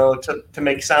made, to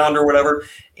make sound or whatever.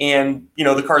 And,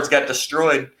 the cards got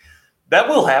destroyed. That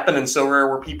will happen in SoRare,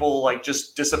 where people like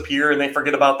just disappear and they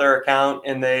forget about their account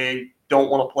and they don't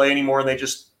want to play anymore and they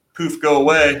just poof, go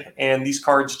away. And these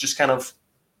cards just kind of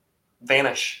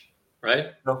vanish. Right.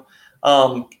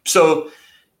 So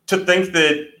to think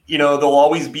that, there'll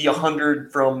always be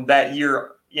 100 from that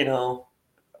year,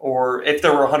 or if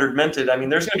there were 100 minted, I mean,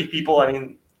 there's going to be people,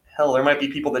 hell, there might be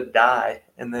people that die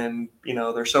and then,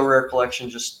 their SoRare collection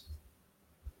just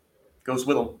goes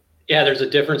with them. Yeah, there's a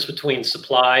difference between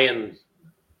supply and,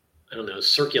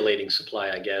 circulating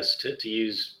supply, I guess, to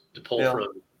pull from,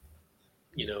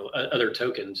 other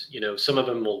tokens. Some of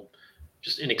them will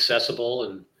just inaccessible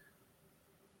and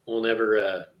won't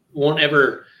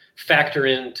ever factor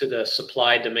into the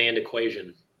supply demand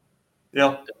equation.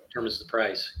 Yeah. That determines the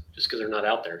price just because they're not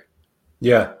out there.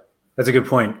 Yeah, that's a good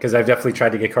point, because I've definitely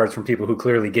tried to get cards from people who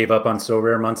clearly gave up on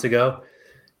SoRare months ago.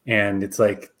 And it's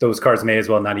like those cards may as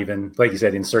well not even, like you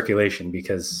said, in circulation,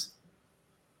 because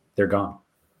they're gone.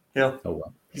 Yeah. Oh,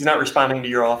 well. He's not responding to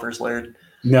your offers, Laird.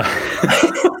 No.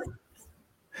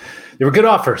 They were good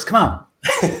offers. Come on.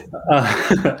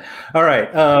 All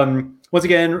right. Once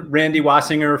again, Randy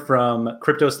Wassinger from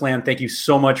CryptoSlam, thank you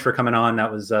so much for coming on.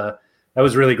 That was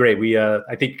really great.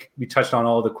 I think we touched on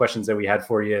all the questions that we had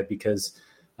for you, because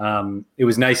it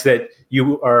was nice that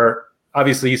you are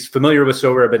obviously familiar with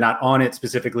SoRare, but not on it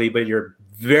specifically, but you're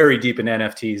very deep in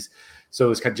NFTs. So it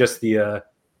was kind of just the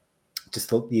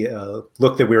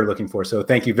look that we were looking for. So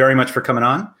thank you very much for coming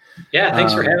on. Yeah,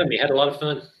 thanks for having me. Had a lot of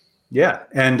fun. Yeah.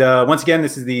 And once again,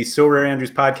 this is the SoRare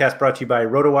Andrews podcast, brought to you by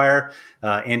RotoWire.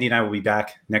 Andy and I will be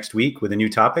back next week with a new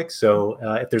topic. So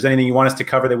if there's anything you want us to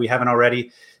cover that we haven't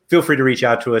already, feel free to reach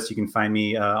out to us. You can find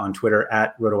me on Twitter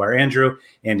at RotoWireAndrew,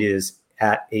 and is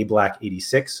at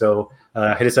ablack86. So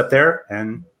hit us up there,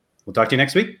 and we'll talk to you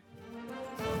next week.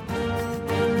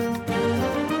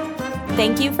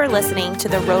 Thank you for listening to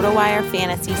the RotoWire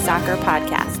Fantasy Soccer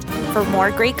Podcast. For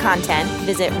more great content,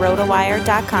 visit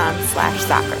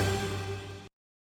rotowire.com/soccer.